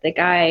where the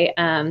guy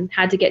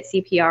had to get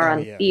CPR Oh on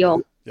the yeah, yeah,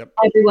 field? yep,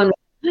 Everyone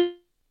was,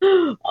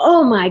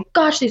 oh my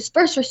gosh, these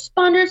first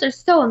responders are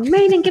so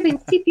amazing giving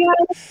CPR.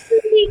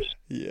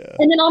 yeah,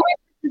 And then all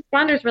my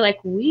responders were like,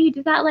 we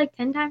do that like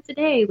 10 times a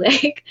day.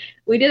 Like,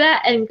 we do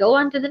that and go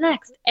on to the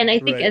next. And I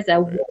think right, as a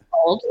right,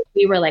 world,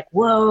 we were like,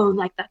 whoa,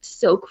 like that's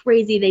so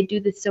crazy. They do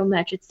this so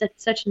much. It's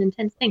such an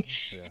intense thing.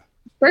 yeah,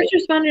 First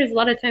responders a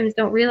lot of times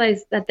don't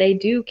realize that they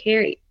do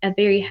carry a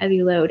very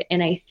heavy load.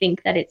 And I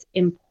think that it's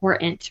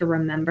important to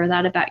remember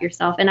that about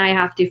yourself. And I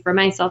have to for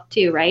myself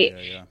too, right?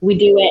 yeah, yeah, We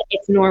do it,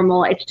 it's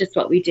normal, it's just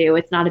what we do,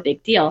 it's not a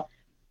big deal.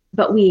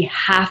 But we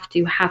have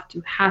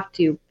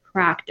to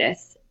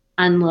practice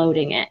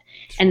unloading it.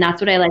 And sure,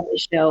 that's what I like to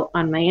show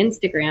on my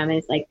Instagram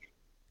is like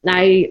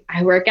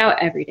I work out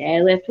every day.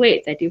 I lift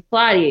weights. I do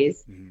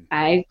Pilates. hmm,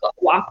 I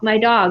walk my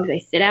dogs. I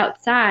sit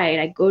outside.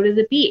 I go to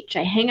the beach.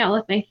 I hang out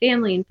with my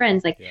family and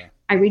friends. Like yeah,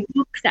 I read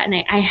books at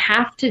night. I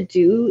have to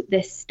do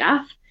this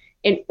stuff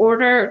in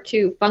order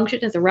to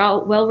function as a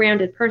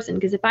well-rounded person.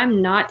 Because if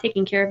I'm not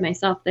taking care of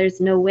myself, there's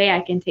no way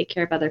I can take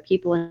care of other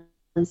people.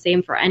 And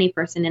same for any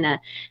person in a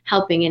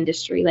helping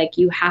industry. Like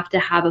you have to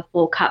have a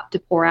full cup to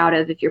pour out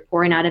of. If you're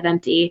pouring out of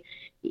empty,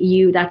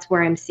 that's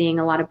where I'm seeing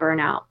a lot of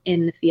burnout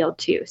in the field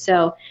too.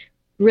 So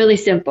really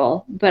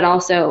simple, but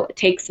also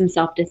takes some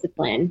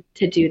self-discipline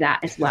to do that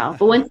as well.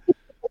 But once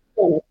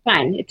it's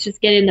fine. It's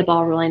just getting the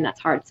ball rolling that's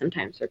hard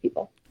sometimes for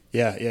people.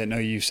 yeah, yeah. No,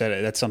 you said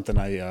it. That's something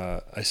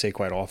I say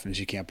quite often is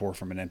you can't pour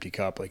from an empty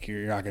cup. Like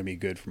you're not going to be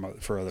good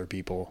for other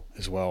people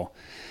as well.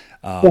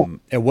 Yeah.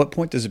 At what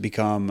point does it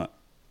become?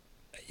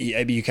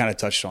 I mean, you kind of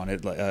touched on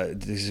it.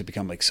 Does it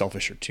become like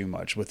selfish or too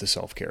much with the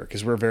self care?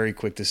 Because we're very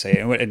quick to say,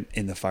 and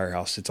in the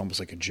firehouse, it's almost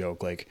like a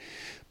joke, like,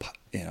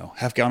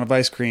 half gallon of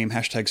ice cream,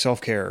 hashtag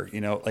self care.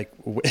 Like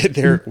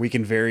there we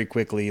can very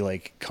quickly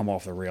like come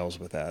off the rails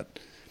with that.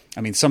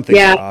 I mean, some things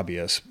Yeah. are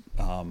obvious.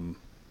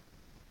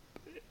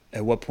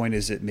 At what point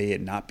may it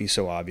not be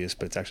so obvious,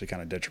 but it's actually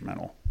kind of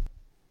detrimental?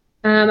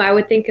 I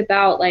would think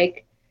about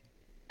like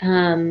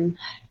um,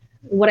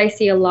 what I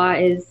see a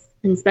lot is,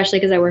 and especially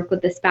because I work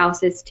with the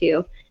spouses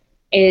too,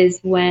 is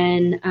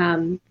when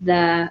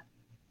the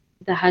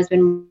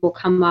husband will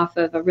come off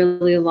of a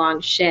really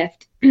long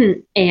shift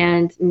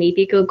and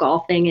maybe go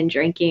golfing and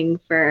drinking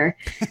for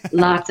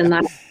lots and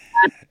lots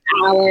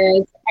of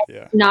hours,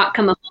 Yeah, not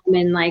come home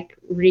and like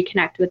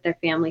reconnect with their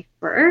family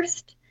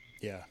first.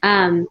 yeah,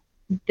 Um,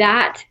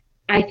 that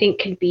I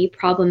think could be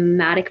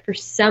problematic for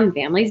some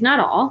families, not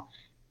all.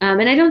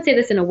 And I don't say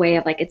this in a way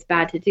of like it's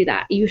bad to do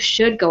that. You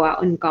should go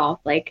out and golf.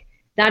 Like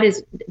that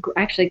is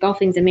actually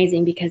golfing's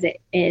amazing because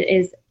it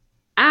is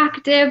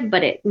active,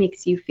 but it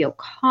makes you feel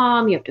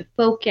calm. You have to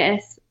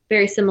focus.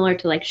 Very similar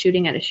to like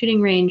shooting at a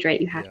shooting range, right?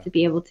 You have yeah, to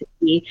be able to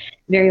be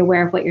very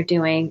aware of what you're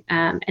doing.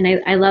 And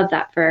I love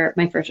that for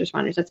my first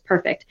responders. That's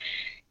perfect.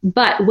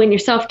 But when your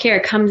self care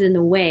comes in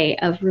the way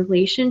of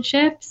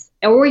relationships,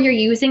 or you're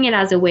using it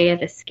as a way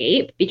of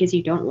escape because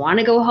you don't want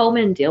to go home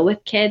and deal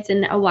with kids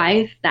and a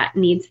wife that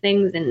needs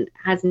things and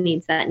has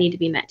needs that need to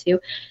be met too,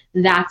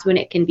 that's when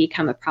it can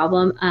become a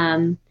problem.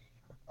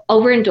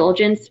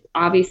 Overindulgence,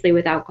 obviously,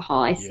 with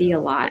alcohol, I see yeah, a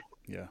lot.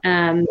 yeah,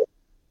 Um,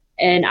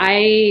 and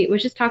I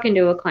was just talking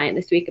to a client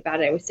this week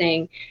about it. I was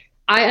saying,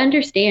 I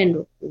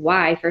understand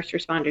why first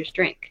responders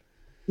drink.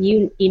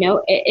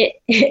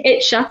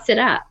 It shuts it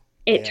up.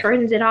 It yeah,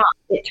 turns it off.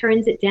 It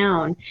turns it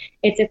down.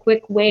 It's a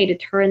quick way to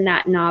turn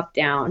that knob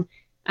down.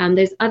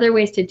 There's other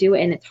ways to do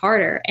it, and it's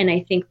harder. And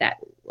I think that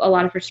a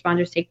lot of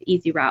responders take the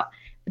easy route.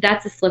 But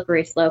that's a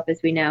slippery slope,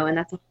 as we know, and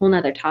that's a whole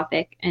nother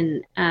topic.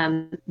 And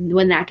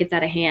when that gets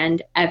out of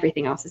hand,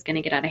 everything else is going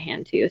to get out of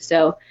hand too.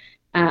 So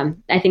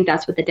I think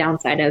that's what the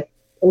downside of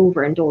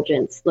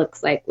overindulgence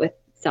looks like with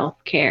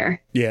self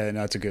care. yeah.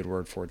 No, that's a good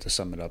word for it to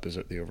sum it up. Is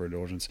it the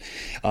overindulgence?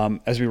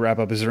 As we wrap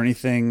up, is there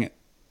anything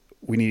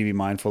we need to be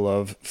mindful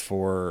of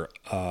for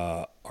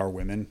our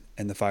women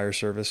in the fire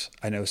service?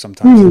 I know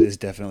sometimes it is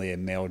definitely a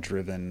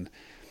male-driven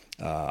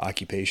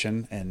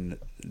occupation, and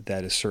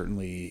that is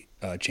certainly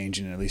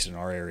changing, at least in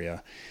our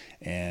area.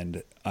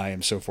 And I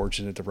am so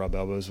fortunate to rub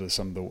elbows with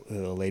some of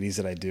the ladies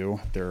that I do.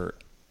 They're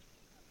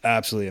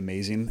absolutely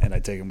amazing, and I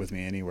take them with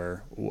me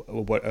anywhere.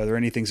 What are there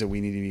any things that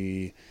we need to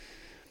be?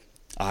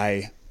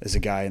 I, as a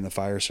guy in the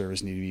fire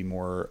service, need to be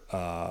more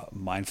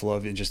mindful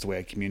of in just the way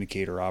I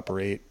communicate or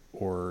operate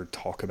or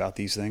talk about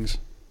these things.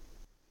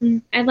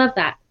 I love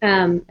that.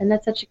 And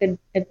that's such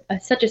a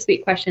such a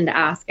sweet question to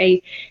ask.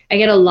 I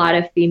get a lot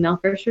of female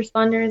first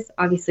responders,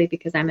 obviously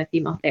because I'm a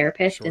female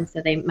therapist, and Sure.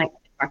 so they might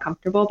be more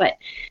comfortable. But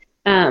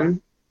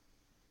um,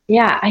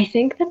 yeah, I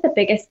think that the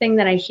biggest thing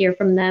that I hear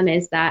from them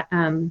is that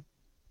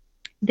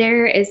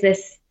there is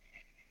this,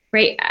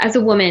 right, as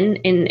a woman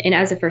and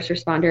as a first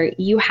responder,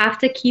 you have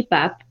to keep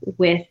up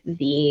with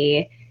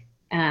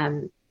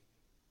um,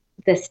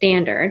 the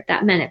standard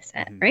that men have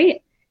set, Hmm.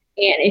 right?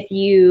 And if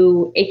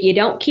you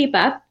don't keep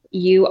up,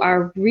 you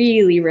are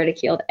really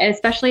ridiculed,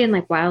 especially in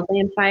like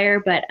wildland fire,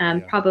 but Yeah.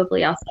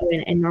 probably also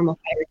in normal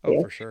fire Oh,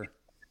 too. for sure.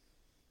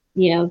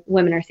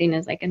 Women are seen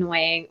as like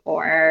annoying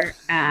or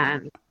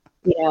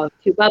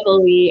too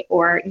bubbly,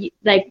 or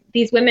like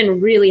these women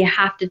really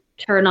have to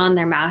turn on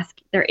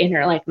their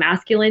inner like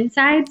masculine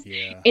sides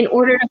Yeah. in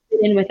order to fit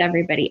in with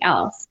everybody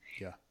else.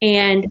 Yeah.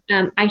 And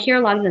I hear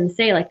a lot of them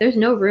say, like, there's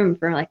no room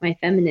for like my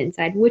feminine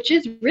side, which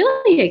is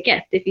really a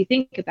gift if you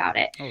think about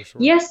it. Oh, sure.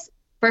 Yes,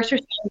 first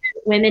responders,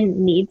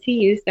 women need to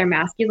use their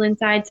masculine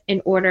sides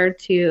in order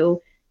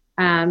to,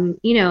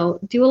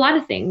 do a lot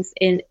of things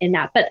in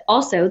that. But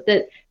also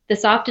the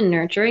soft and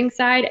nurturing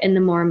side and the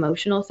more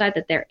emotional side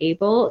that they're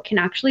able can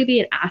actually be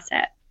an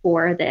asset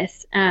for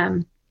this,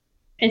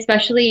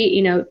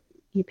 especially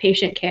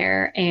patient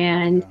care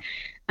and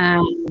Yeah.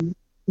 um,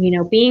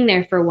 being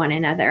there for one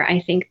another. I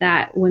think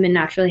that women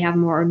naturally have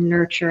more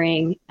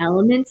nurturing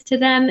elements to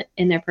them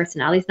in their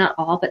personalities, not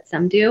all, but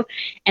some do.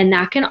 And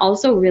that can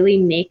also really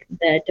make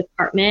the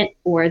department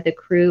or the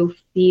crew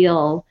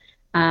feel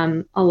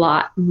a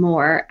lot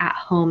more at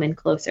home and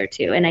closer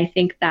to. And I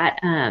think that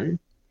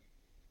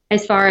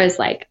as far as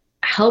like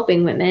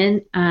helping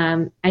women,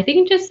 I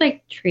think just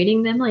like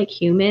treating them like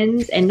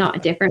humans and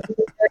not different.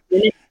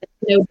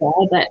 No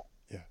ball, but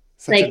Yeah.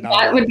 Such a like novel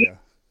that would be, idea.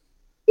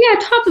 yeah,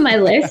 top of my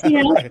list,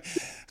 Right.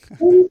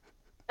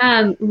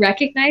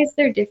 recognize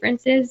their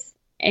differences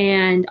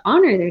and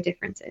honor their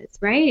differences,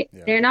 right?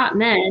 Yeah. They're not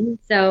men,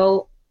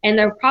 so, and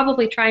they're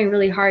probably trying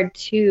really hard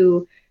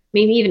to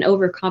maybe even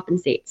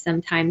overcompensate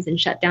sometimes and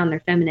shut down their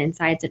feminine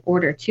sides in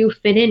order to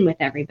fit in with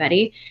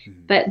everybody. Hmm.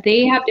 But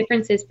they have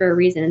differences for a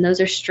reason, and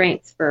those are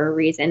strengths for a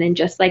reason. And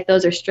just like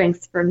those are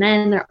strengths for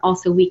men, they're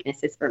also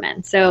weaknesses for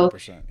men. So,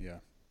 100%. Yeah.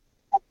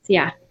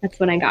 yeah, that's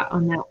what I got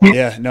on that.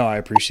 Yeah. No, I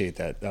appreciate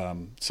that.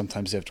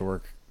 Sometimes they have to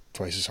work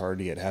twice as hard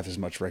to get half as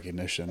much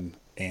recognition.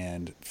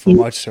 And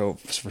for so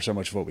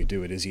much of what we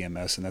do, it is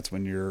EMS, and that's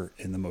when you're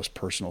in the most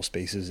personal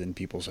spaces in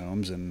people's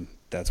homes, and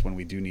that's when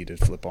we do need to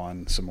flip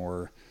on some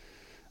more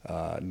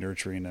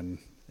nurturing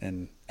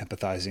and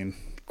empathizing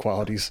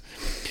qualities.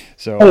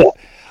 So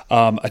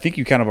I think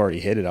you kind of already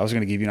hit it. I was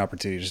going to give you an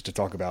opportunity just to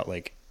talk about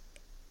like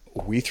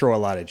we throw a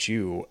lot at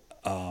you.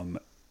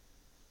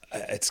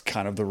 It's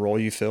kind of the role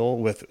you fill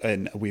with,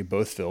 and we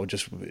both fill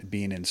just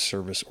being in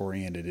service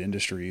oriented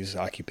industries,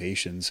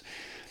 occupations.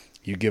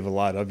 You give a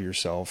lot of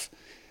yourself,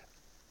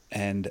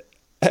 and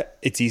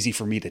it's easy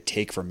for me to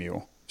take from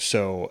you.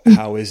 So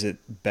how is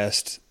it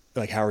best?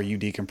 Like, how are you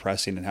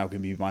decompressing, and how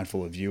can we be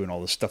mindful of you and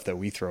all the stuff that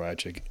we throw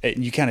at you?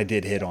 And you kind of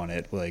did hit on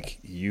it. Like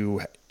you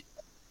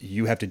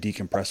have to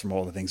decompress from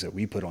all the things that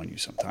we put on you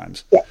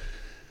sometimes.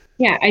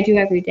 Yeah, I do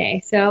every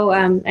day. So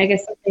I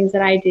guess some things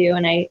that I do,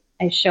 and I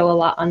show a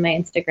lot on my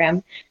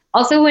Instagram.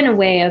 Also, in a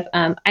way of,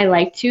 I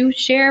like to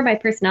share my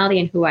personality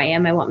and who I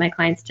am. I want my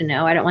clients to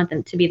know. I don't want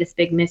them to be this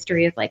big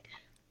mystery of like,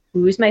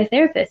 who's my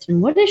therapist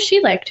and what does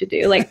she like to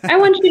do? Like, I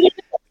want you to know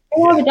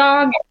I have Yeah. a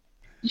dog.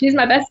 She's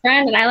my best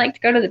friend, and I like to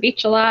go to the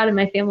beach a lot. And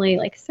my family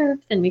like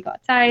surfs, and we go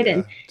outside.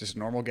 And Yeah. Just a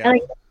normal I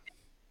like, gal.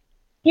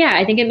 yeah,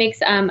 I think it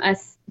makes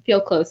us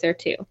feel closer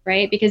too, Yeah.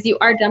 right? Because you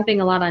are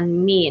dumping a lot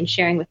on me and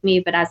sharing with me,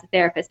 but as a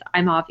therapist,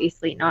 I'm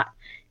obviously not,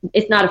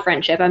 it's not a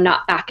friendship. I'm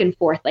not back and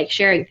forth like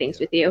sharing things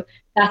Yeah. with you.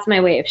 That's my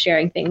way of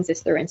sharing things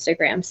is through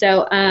Instagram.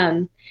 So,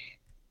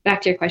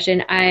 back to your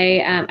question,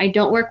 I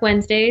don't work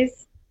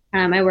Wednesdays.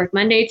 I work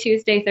Monday,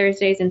 Tuesday,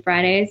 Thursdays, and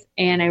Fridays,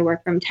 and I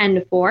work from 10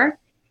 to 4.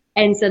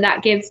 And so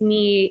that gives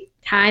me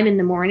time in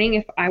the morning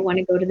if I want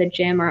to go to the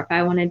gym or if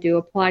I want to do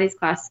a Pilates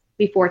class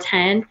before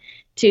 10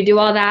 to do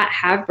all that,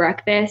 have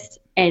breakfast,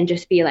 and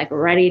just be like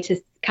ready to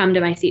come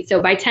to my seat.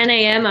 So by 10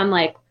 a.m., I'm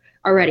like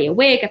already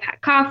awake. I've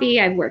had coffee,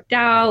 I've worked Right.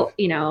 out,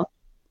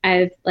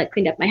 I've like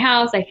cleaned up my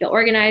house, I feel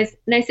organized,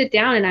 and I sit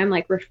down and I'm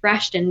like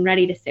refreshed and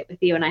ready to sit with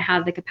you. And I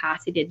have the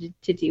capacity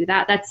to do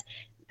that. That's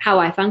how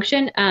I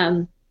function.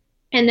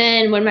 And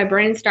then when my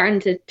brain's starting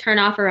to turn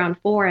off around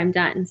 4, I'm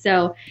done.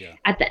 So Yeah.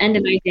 at the end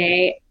of my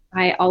day,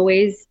 I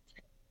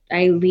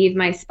leave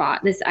my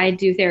spot. I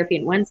do therapy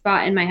in one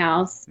spot in my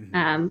house. Hmm.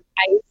 I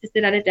used to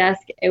sit at a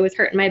desk. It was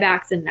hurting my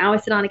back, so now I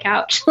sit on a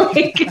couch.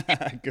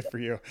 Like Good for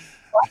you.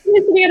 I'm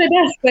sitting at a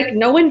desk. Like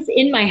no one's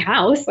in my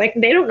house. Like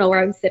they don't know where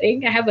I'm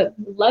sitting. I have a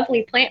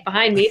lovely plant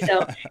behind me,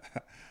 so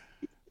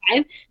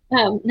I,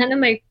 none of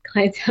my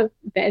clients have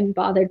been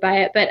bothered by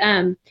it. But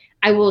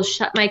I will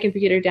shut my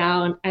computer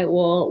down. I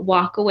will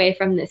walk away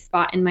from this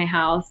spot in my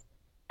house.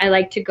 I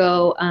like to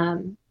go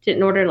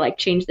in order to like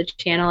change the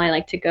channel. I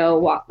like to go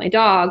walk my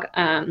dog.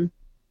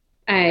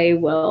 I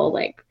will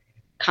like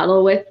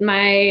cuddle with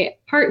my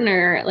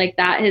partner. Like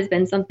that has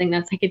been something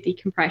that's like a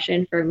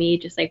decompression for me,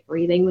 just like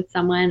breathing with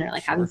someone or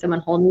like having Sure. someone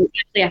hold me,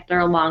 especially after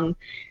a long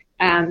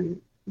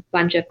um,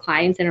 bunch of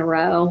clients in a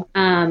row.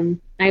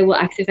 I will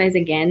exercise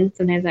again.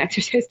 Sometimes I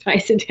exercise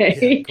twice a Yeah.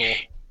 day Cool.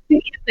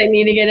 because I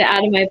need to get it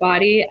out of my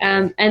body.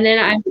 Yeah. And then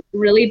I'm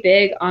really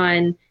big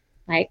on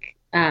like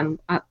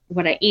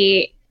what I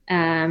eat.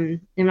 I'm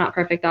not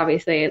perfect,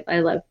 obviously. I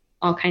love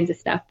all kinds of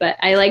stuff, but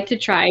I like to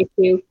try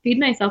to feed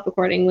myself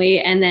accordingly.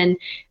 And then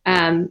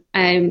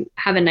I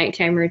have a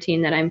nighttime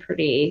routine that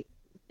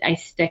I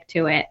stick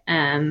to it.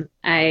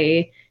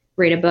 I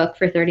read a book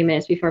for 30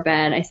 minutes before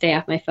bed. I stay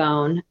off my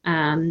phone,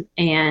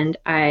 and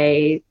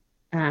I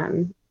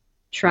um,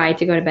 try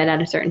to go to bed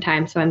at a certain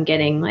time. So I'm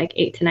getting like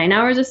 8 to 9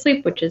 hours of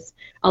sleep, which is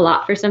a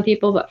lot for some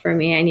people, but for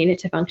me, I need it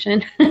to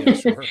function. Yeah.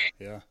 Sure.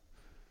 Yeah.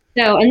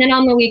 So, and then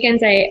on the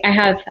weekends,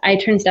 I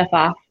turn stuff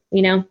off.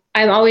 You know,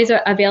 I'm always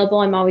available.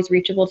 I'm always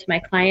reachable to my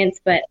clients.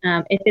 But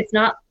if it's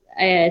not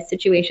a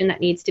situation that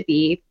needs to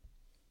be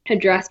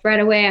addressed right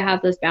away, I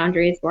have those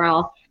boundaries where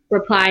I'll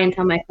reply and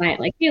tell my client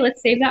like, "Hey,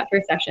 let's save that for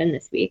a session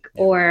this week,"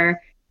 Yeah.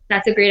 or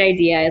 "That's a great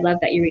idea. I love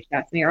that you reached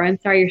out to me," or "I'm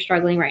sorry you're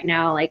struggling right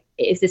now. Like,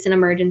 is this an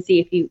emergency?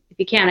 If you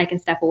can, I can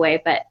step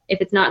away. But if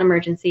it's not an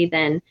emergency,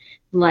 then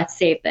let's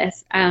save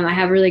this." I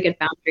have really good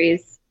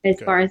boundaries as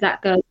Good. far as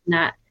that goes, and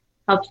that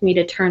helps me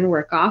to turn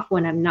work off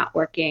when I'm not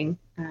working,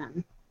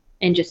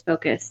 and just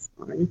focus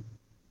on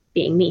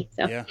being me.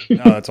 So. Yeah.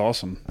 No, that's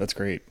awesome. That's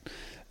great.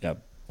 Yeah.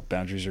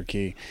 Boundaries are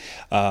key.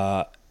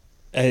 Uh,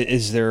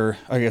 is there,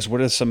 I guess, what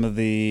are some of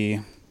the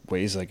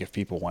ways, like if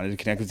people wanted to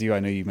connect with you? I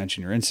know you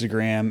mentioned your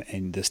Instagram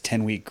and this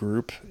 10-week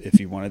group. If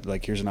you wanted,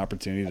 like, here's an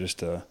opportunity just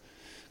to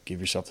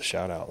give yourself the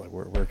shout out. Like,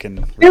 where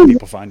can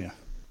people find you?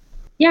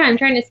 Yeah, I'm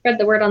trying to spread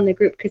the word on the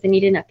group because I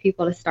need enough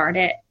people to start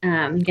it,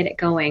 get Cool. it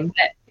going.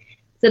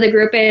 So the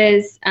group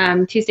is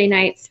Tuesday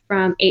nights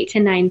from 8 to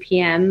 9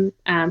 p.m.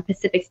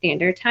 Pacific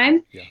Standard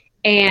Time, Yeah.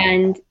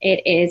 and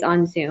it is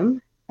on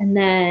Zoom. And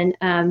then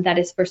that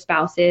is for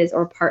spouses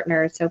or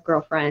partners, so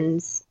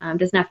girlfriends.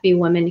 Doesn't have to be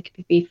women; it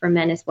could be for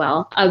men as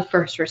well, of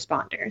first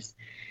responders.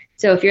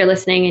 So if you're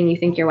listening and you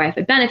think your wife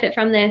would benefit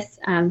from this,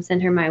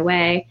 send her my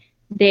way.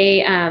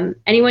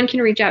 Anyone can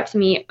reach out to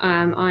me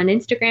on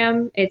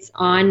Instagram. It's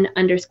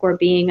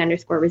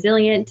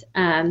on_being_resilient.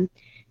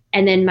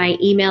 And then my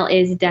email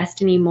is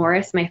Destiny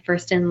Morris, my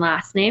first and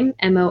last name,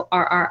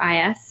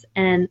 Morris,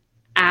 and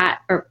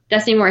or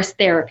Destiny Morris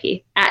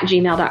Therapy at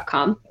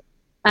gmail.com.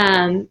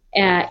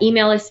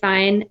 Email is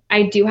fine.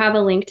 I do have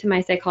a link to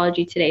my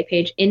Psychology Today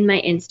page in my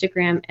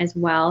Instagram as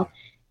well.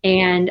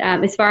 And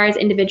as far as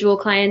individual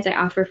clients, I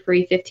offer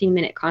free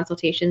 15-minute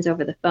consultations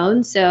over the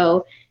phone.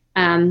 So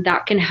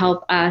that can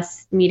help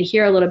me to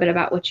hear a little bit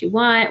about what you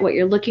want, what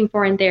you're looking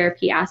for in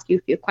therapy, ask you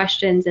a few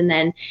questions, and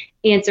then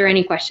answer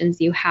any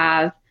questions you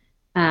have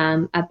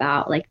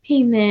about like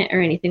payment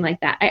or anything like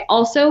that. I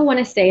also want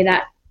to say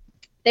that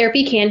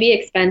therapy can be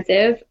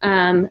expensive,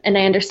 and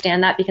I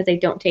understand that because I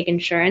don't take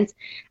insurance.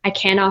 I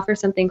can offer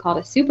something called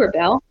a super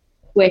bill,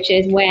 which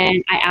is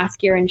when I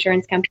ask your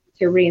insurance company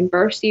to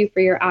reimburse you for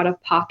your out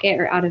of pocket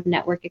or out of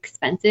network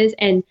expenses.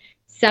 And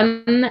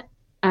some,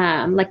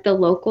 like the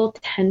local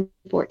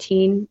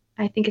 1014,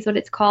 I think is what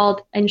it's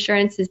called,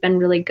 insurance has been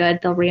really good.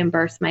 They'll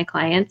reimburse my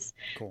clients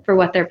Cool. for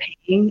what they're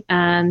paying.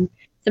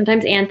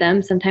 Sometimes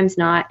Anthem, sometimes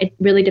not. It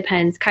really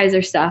depends.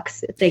 Kaiser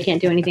sucks. They can't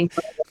do anything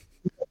for it,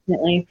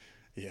 unfortunately.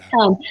 Yeah.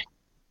 Um,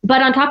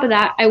 but on top of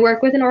that, I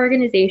work with an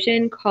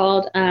organization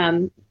called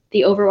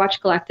the Overwatch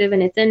Collective,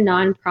 and it's a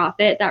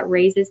nonprofit that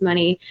raises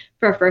money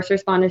for first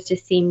responders to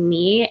see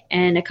me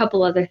and a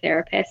couple other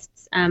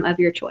therapists of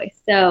your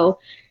choice. So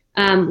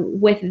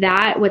with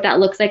that, what that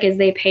looks like is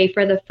they pay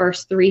for the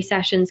first 3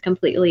 sessions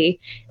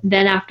completely.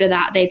 Then after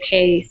that, they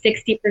pay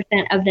 60%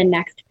 of the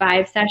next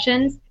 5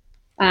 sessions.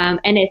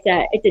 And it's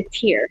a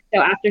tier. So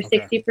after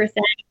Okay. 60%,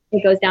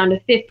 it goes down to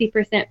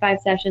 50% 5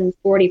 sessions,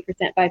 40%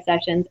 5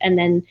 sessions, and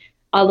then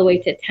all the way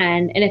to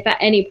 10. And if at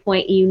any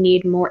point you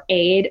need more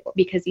aid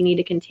because you need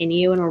to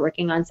continue and we're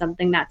working on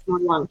something that's more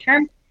long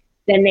term,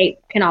 then we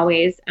can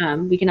always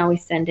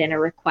send in a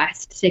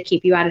request to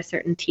keep you at a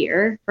certain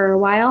tier for a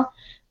while.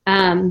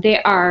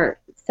 They are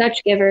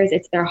such givers.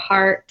 It's their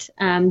heart.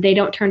 They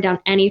don't turn down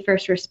any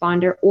first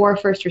responder or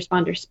first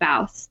responder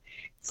spouse.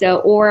 So,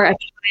 or a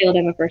child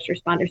of a first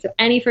responder. So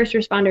any first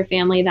responder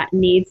family that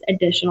needs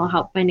additional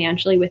help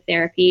financially with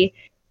therapy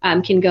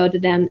can go to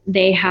them.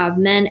 They have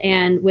men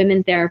and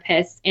women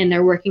therapists, and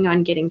they're working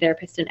on getting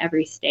therapists in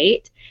every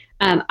state.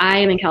 I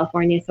am in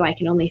California, so I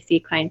can only see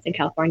clients in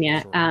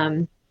California.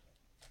 Sure.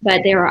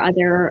 But there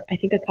are I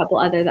think a couple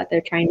other that they're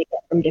trying to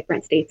get from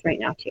different states right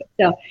now too.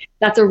 So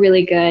that's a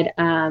really good,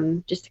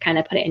 just to kind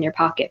of put it in your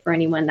pocket for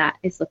anyone that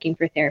is looking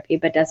for therapy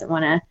but doesn't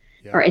want to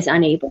Yeah. or is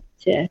unable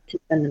to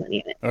spend the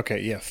money on it.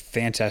 Okay. Yeah.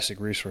 Fantastic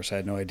resource. I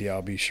had no idea.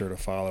 I'll be sure to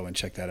follow and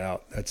check that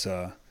out.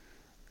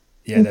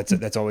 Yeah,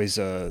 that's always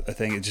a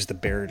thing. It's just the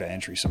barrier to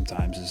entry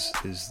sometimes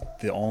is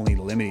the only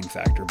limiting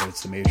factor, but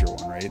it's the major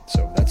one, right?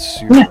 So that's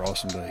super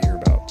awesome to hear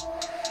about.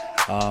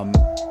 Well,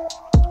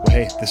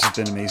 hey, this has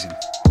been amazing.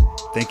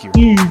 Thank you.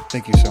 Yeah.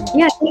 Thank you so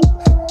Yeah. much.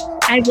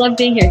 I love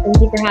being here.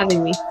 Thank you for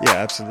having me. Yeah,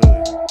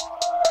 absolutely.